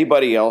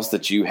 Anybody else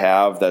that you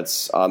have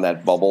that's on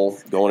that bubble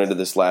going into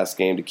this last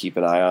game to keep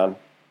an eye on?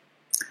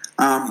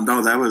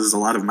 No, that was a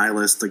lot of my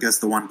list. I guess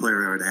the one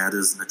player I would add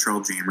is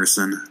Latrell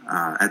Jamerson.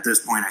 At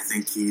this point, I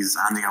think he's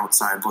on the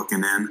outside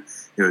looking in.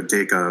 It would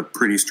take a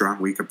pretty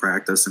strong week of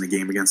practice in a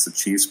game against the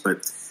Chiefs,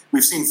 but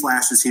we've seen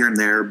flashes here and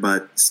there,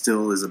 but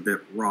still is a bit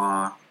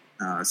raw.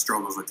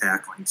 Struggles with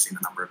tackling. You've seen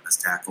a number of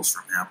missed tackles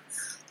from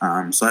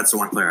him. So that's the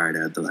one player I'd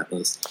add to that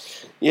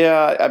list.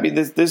 Yeah, I mean,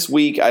 this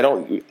week I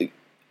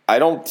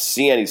don't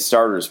see any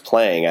starters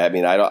playing. I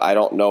mean, I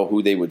don't know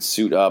who they would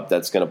suit up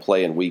that's going to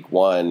play in week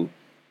one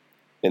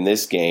in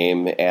this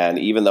game. And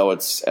even though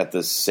it's on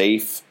the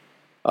safe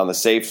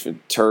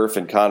turf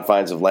and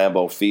confines of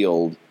Lambeau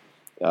Field,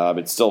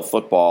 it's still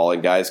football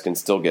and guys can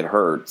still get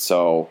hurt.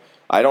 So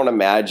I don't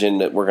imagine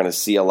that we're going to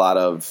see a lot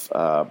of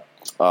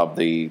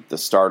the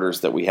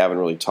starters that we haven't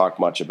really talked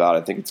much about.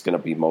 I think it's going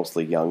to be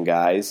mostly young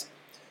guys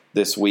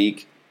this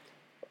week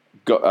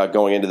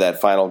going into that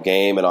final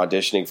game and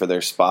auditioning for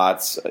their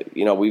spots.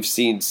 We've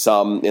seen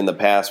some in the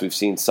past. We've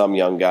seen some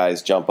young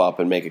guys jump up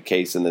and make a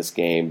case in this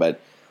game,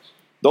 but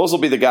those will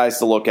be the guys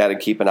to look at and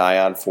keep an eye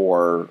on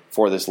for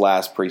this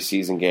last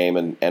preseason game.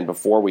 And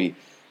before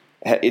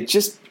it's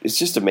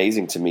just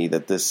amazing to me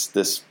that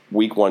this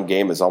week one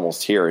game is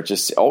almost here. It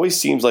just always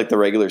seems like the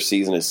regular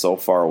season is so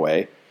far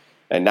away.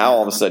 And now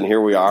all of a sudden here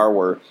we are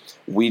where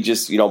we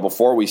just,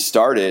 before we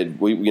started,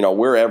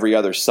 we're every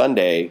other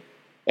Sunday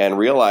and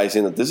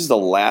realizing that this is the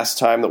last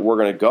time that we're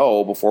going to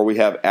go before we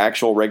have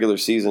actual regular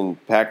season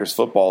Packers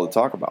football to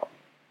talk about.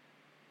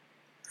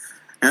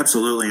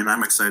 Absolutely, and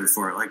I'm excited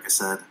for it. Like I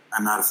said,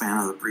 I'm not a fan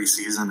of the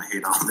preseason. I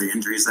hate all the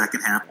injuries that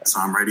can happen, so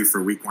I'm ready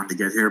for week one to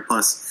get here.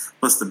 Plus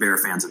the Bear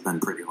fans have been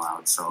pretty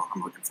loud, so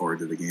I'm looking forward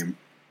to the game.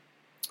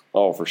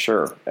 Oh, for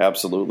sure.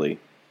 Absolutely.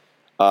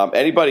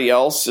 Anybody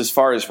else as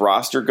far as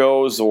roster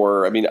goes?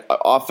 Or, I mean,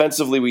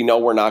 offensively, we know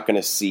we're not going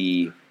to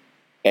see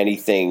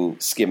anything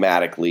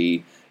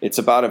schematically. It's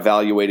about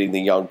evaluating the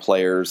young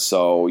players.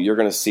 So you're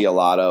going to see a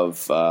lot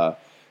of, I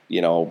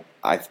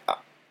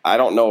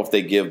don't know if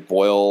they give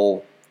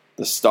Boyle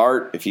the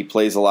start, if he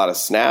plays a lot of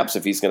snaps,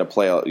 if he's going to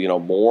play,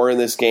 more in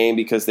this game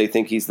because they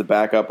think he's the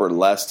backup or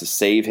less to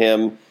save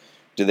him.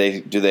 Do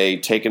they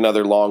take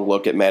another long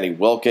look at Manny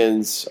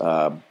Wilkins?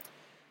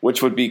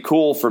 Which would be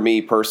cool for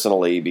me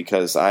personally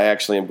because I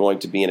actually am going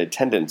to be in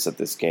attendance at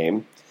this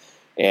game,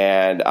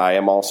 and I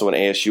am also an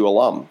ASU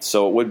alum.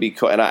 So it would be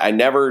cool. And I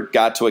never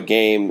got to a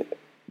game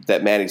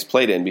that Manny's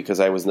played in because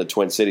I was in the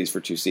Twin Cities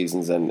for 2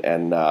 seasons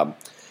and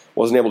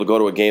wasn't able to go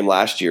to a game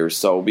last year.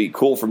 So it would be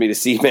cool for me to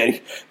see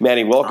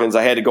Manny Wilkins.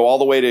 I had to go all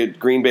the way to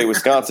Green Bay,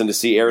 Wisconsin to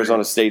see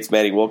Arizona State's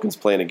Manny Wilkins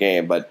play in a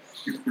game. But,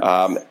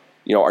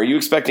 are you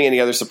expecting any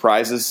other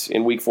surprises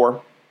in week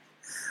 4?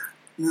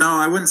 No,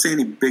 I wouldn't say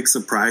any big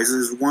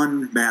surprises.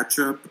 One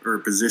matchup or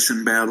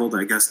position battle that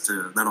I guess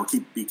that'll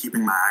be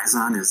keeping my eyes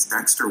on is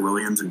Dexter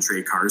Williams and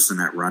Trey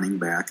Carson at running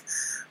back.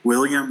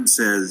 Williams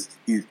says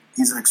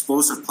he's an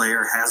explosive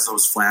player, has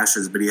those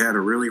flashes, but he had a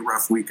really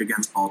rough week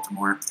against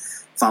Baltimore.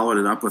 followed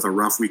it up with a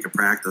rough week of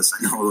practice.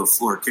 I know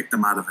LaFleur kicked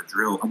him out of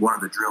one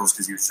of the drills,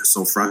 because he was just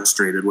so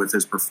frustrated with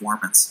his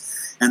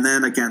performance. And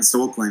then against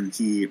Oakland,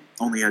 he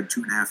only had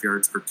 2.5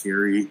 yards per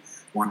carry,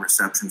 1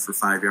 reception for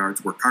 5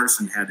 yards, where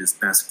Carson had his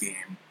best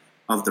game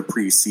of the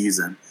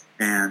preseason.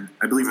 And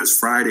I believe it was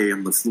Friday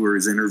in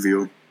LaFleur's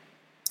interview,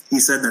 he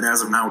said that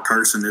as of now,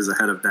 Carson is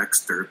ahead of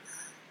Dexter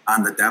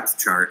on the depth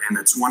chart. And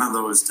it's one of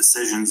those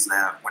decisions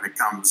that when it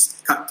comes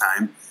cut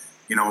time,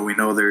 we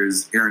know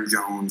there's Aaron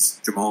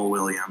Jones, Jamal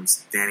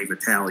Williams, Danny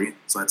Vitale.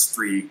 So that's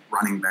 3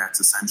 running backs,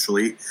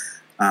 essentially.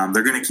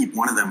 They're going to keep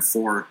one of them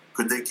 4.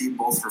 Could they keep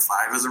both for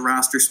 5 as a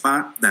roster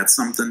spot? That's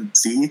something to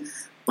see.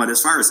 But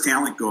as far as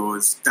talent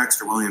goes,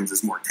 Dexter Williams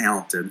is more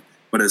talented.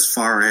 But as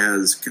far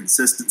as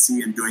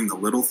consistency and doing the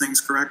little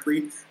things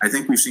correctly, I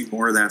think we've seen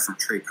more of that from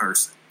Trey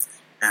Carson.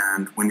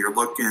 And when you're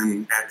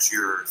looking at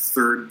your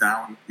third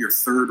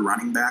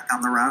running back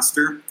on the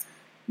roster,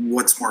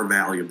 what's more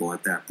valuable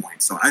at that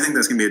point? So I think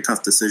that's going to be a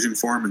tough decision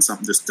for him, and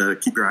something just to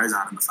keep your eyes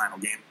on in the final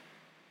game.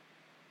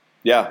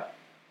 Yeah,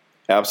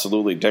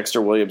 absolutely.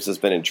 Dexter Williams has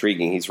been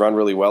intriguing. He's run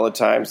really well at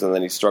times, and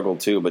then he's struggled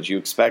too. But you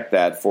expect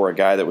that for a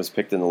guy that was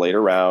picked in the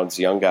later rounds,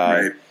 young guy,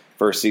 right.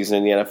 First season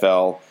in the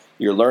NFL.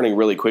 You're learning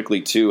really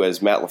quickly too,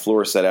 as Matt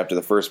LaFleur said after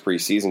the first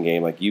preseason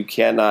game. Like, you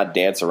cannot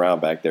dance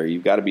around back there.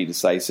 You've got to be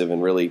decisive,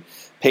 and really,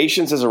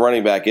 patience as a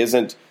running back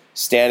isn't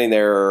standing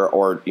there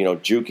or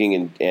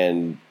juking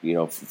and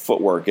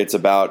footwork. It's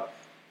about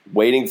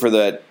waiting for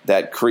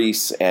that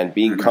crease and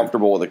being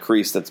comfortable with a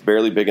crease that's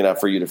barely big enough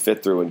for you to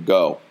fit through and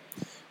go.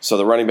 So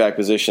the running back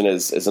position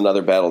is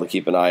another battle to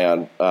keep an eye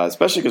on,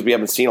 especially because we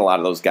haven't seen a lot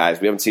of those guys.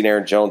 We haven't seen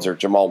Aaron Jones or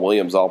Jamal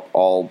Williams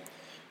all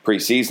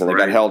preseason. They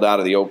got held out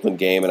of the Oakland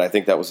game, and I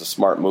think that was a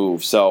smart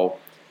move. So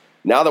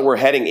now that we're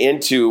heading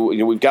into,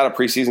 we've got a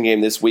preseason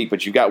game this week,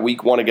 but you've got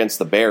week 1 against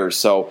the Bears.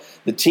 So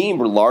the team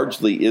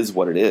largely is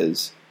what it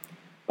is.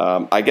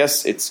 I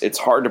guess it's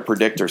hard to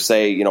predict or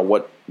say,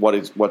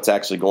 what's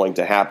actually going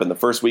to happen. The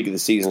first week of the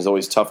season is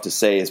always tough to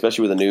say,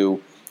 especially with a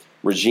new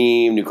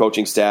regime, new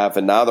coaching staff,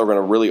 and now they're going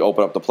to really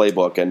open up the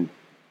playbook, and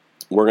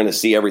we're going to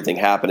see everything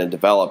happen and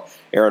develop.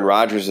 Aaron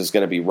Rodgers is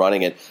going to be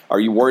running it. Are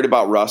you worried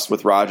about rust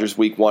with Rodgers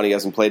week 1? He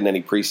hasn't played in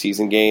any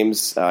preseason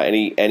games.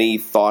 Any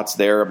thoughts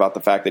there about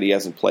the fact that he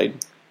hasn't played?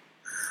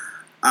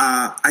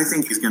 I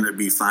think he's going to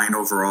be fine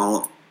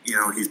overall.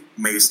 He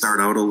may start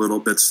out a little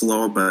bit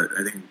slow, but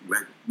I think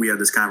we had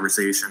this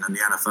conversation in the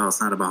NFL.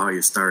 It's not about how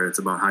you start, it's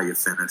about how you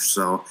finish.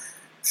 So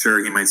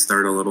sure, he might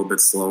start a little bit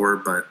slower,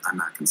 but I'm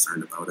not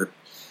concerned about it.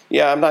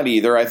 Yeah, I'm not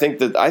either. I think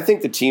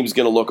the team's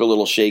going to look a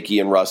little shaky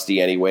and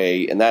rusty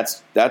anyway, and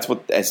that's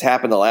what has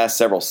happened the last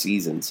several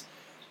seasons.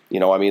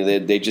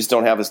 They just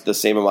don't have the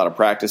same amount of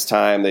practice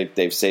time.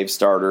 They've saved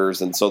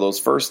starters, and so those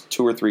first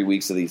 2 or 3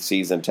 weeks of the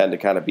season tend to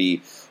kind of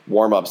be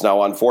warm-ups.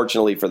 Now,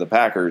 unfortunately for the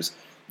Packers,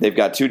 they've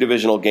got 2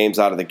 divisional games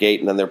out of the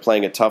gate, and then they're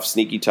playing a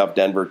sneaky tough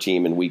Denver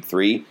team in week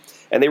 3,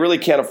 and they really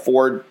can't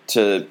afford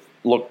to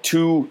look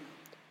too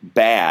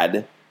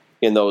bad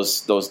in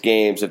those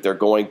games if they're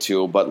going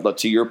to. But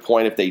to your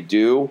point, if they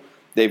do,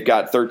 they've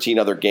got 13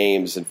 other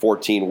games in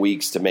 14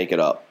 weeks to make it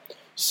up.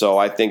 So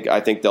I think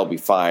they'll be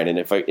fine. And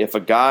if a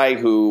guy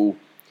who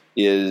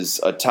is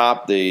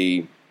atop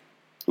the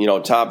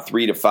top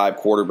 3 to 5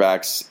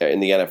 quarterbacks in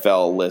the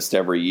NFL list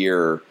every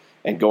year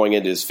and going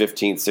into his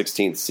 15th,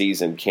 16th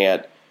season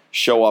can't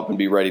show up and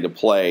be ready to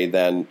play,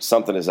 then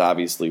something is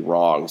obviously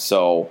wrong.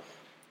 So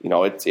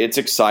it's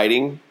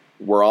exciting.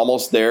 We're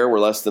almost there. We're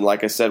less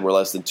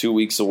than 2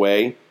 weeks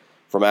away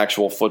from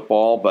actual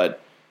football, but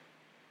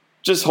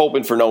just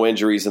hoping for no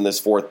injuries in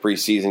this 4th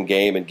preseason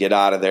game and get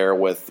out of there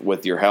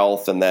with your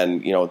health. And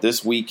then,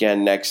 this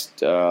weekend,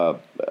 next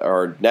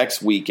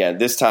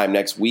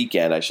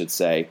weekend, I should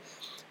say,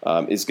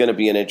 is going to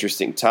be an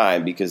interesting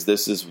time, because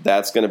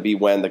that's going to be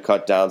when the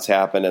cut downs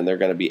happen, and they're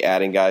going to be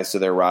adding guys to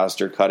their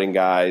roster, cutting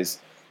guys.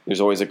 There's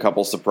always a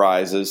couple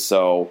surprises.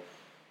 So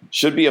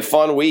should be a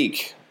fun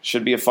week.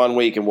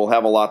 And we'll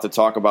have a lot to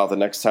talk about the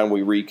next time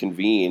we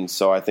reconvene.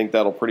 So I think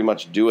that'll pretty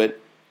much do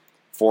it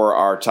for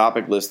our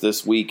topic list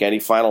this week. Any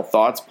final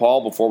thoughts,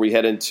 Paul, before we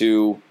head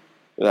into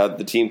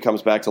the team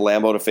comes back to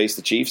Lambeau to face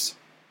the Chiefs?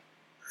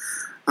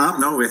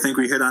 No, I think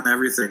we hit on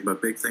everything.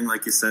 But big thing,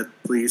 like you said,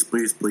 please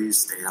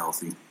stay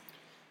healthy.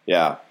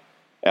 Yeah,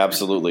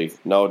 absolutely.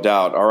 No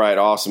doubt. All right,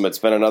 awesome. It's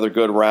been another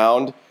good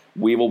round.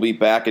 We will be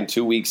back in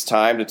 2 weeks'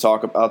 time to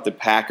talk about the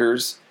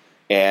Packers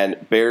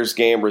and Bears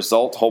game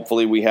result.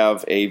 Hopefully we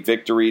have a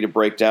victory to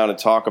break down and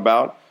talk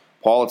about.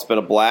 Paul, it's been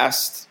a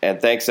blast.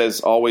 And thanks, as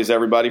always,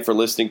 everybody, for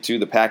listening to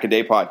the Pack a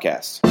Day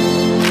podcast.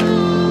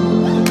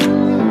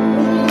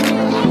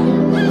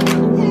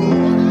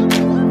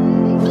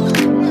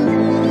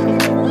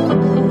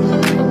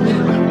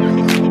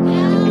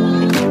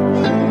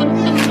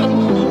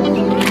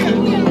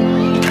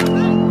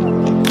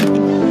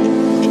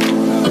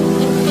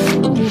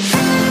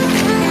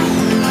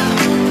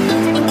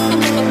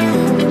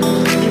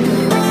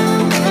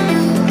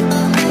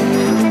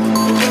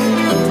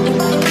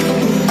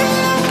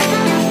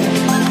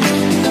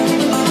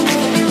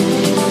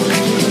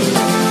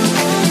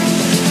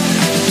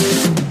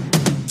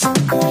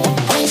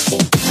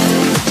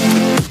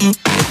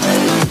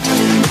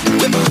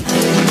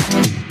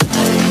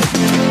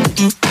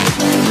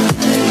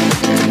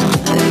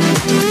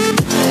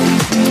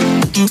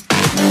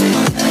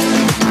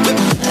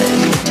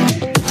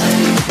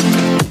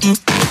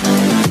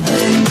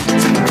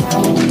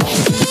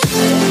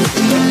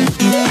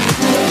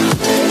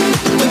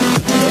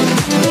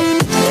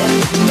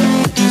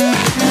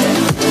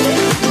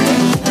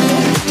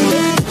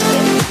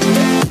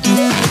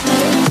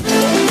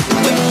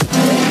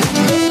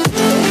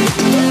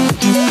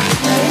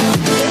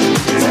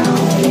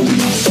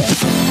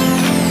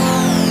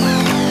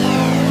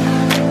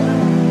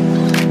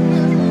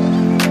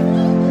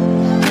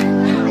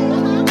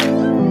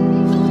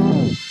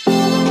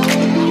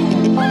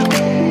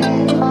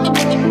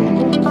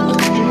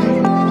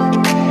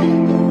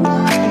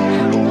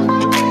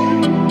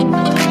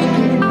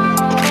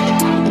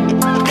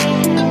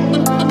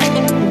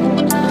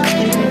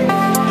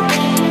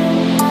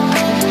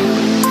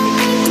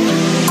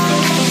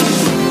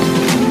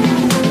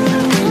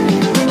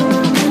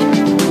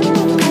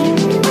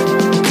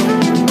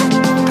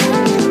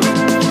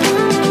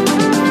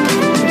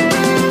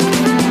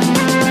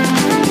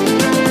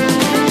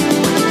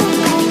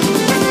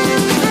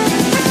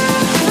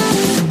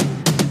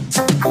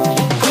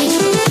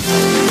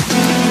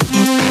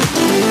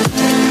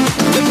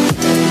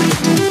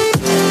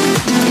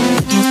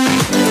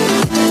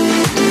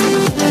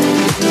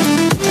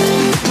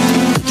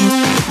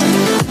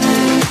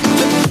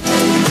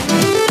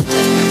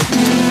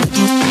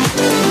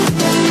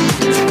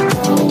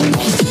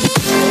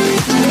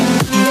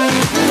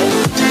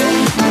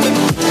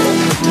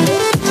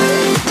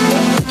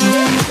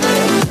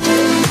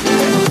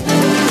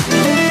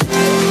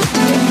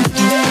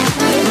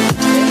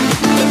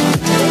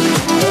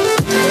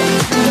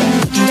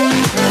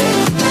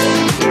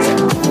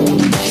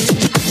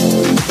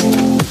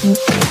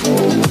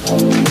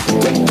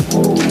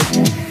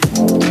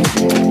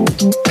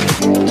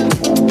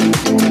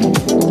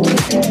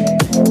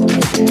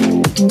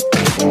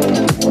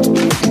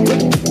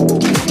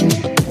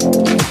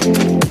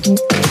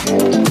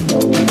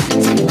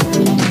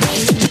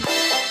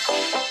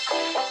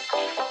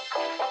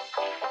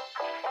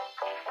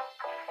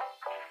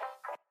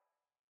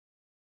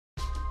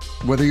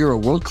 Whether you're a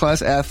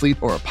world-class athlete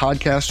or a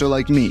podcaster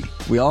like me,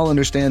 we all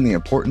understand the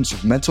importance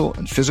of mental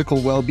and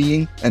physical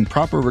well-being and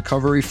proper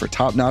recovery for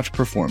top-notch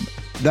performance.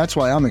 That's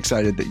why I'm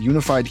excited that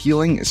Unified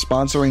Healing is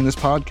sponsoring this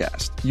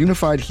podcast.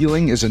 Unified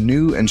Healing is a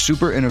new and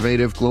super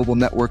innovative global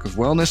network of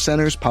wellness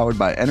centers powered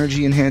by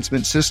Energy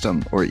Enhancement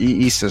System, or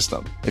EE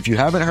System. If you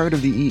haven't heard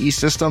of the EE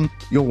System,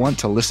 you'll want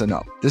to listen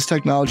up. This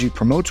technology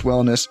promotes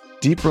wellness,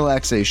 deep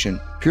relaxation,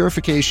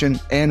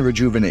 purification, and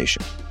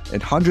rejuvenation. In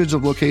hundreds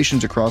of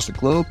locations across the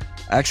globe,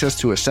 access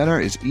to a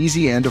center is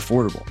easy and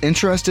affordable.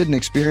 Interested in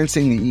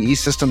experiencing the EE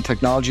System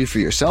technology for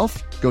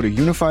yourself? Go to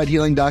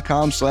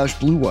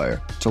unifiedhealing.com/bluewire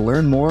to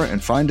learn more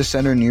and find a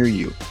center near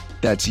you.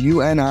 That's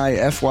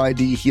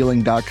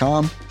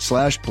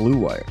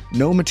unifydhealing.com/bluewire.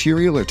 No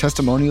material or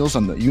testimonials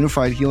on the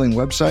Unified Healing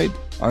website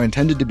are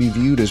intended to be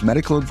viewed as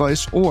medical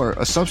advice or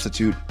a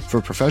substitute for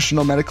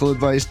professional medical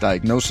advice,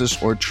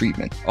 diagnosis, or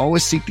treatment.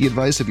 Always seek the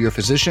advice of your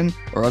physician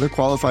or other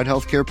qualified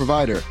healthcare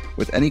provider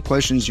with any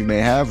questions you may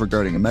have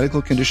regarding a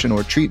medical condition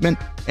or treatment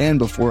and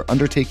before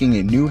undertaking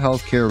a new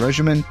healthcare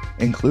regimen,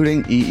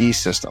 including EE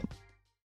System.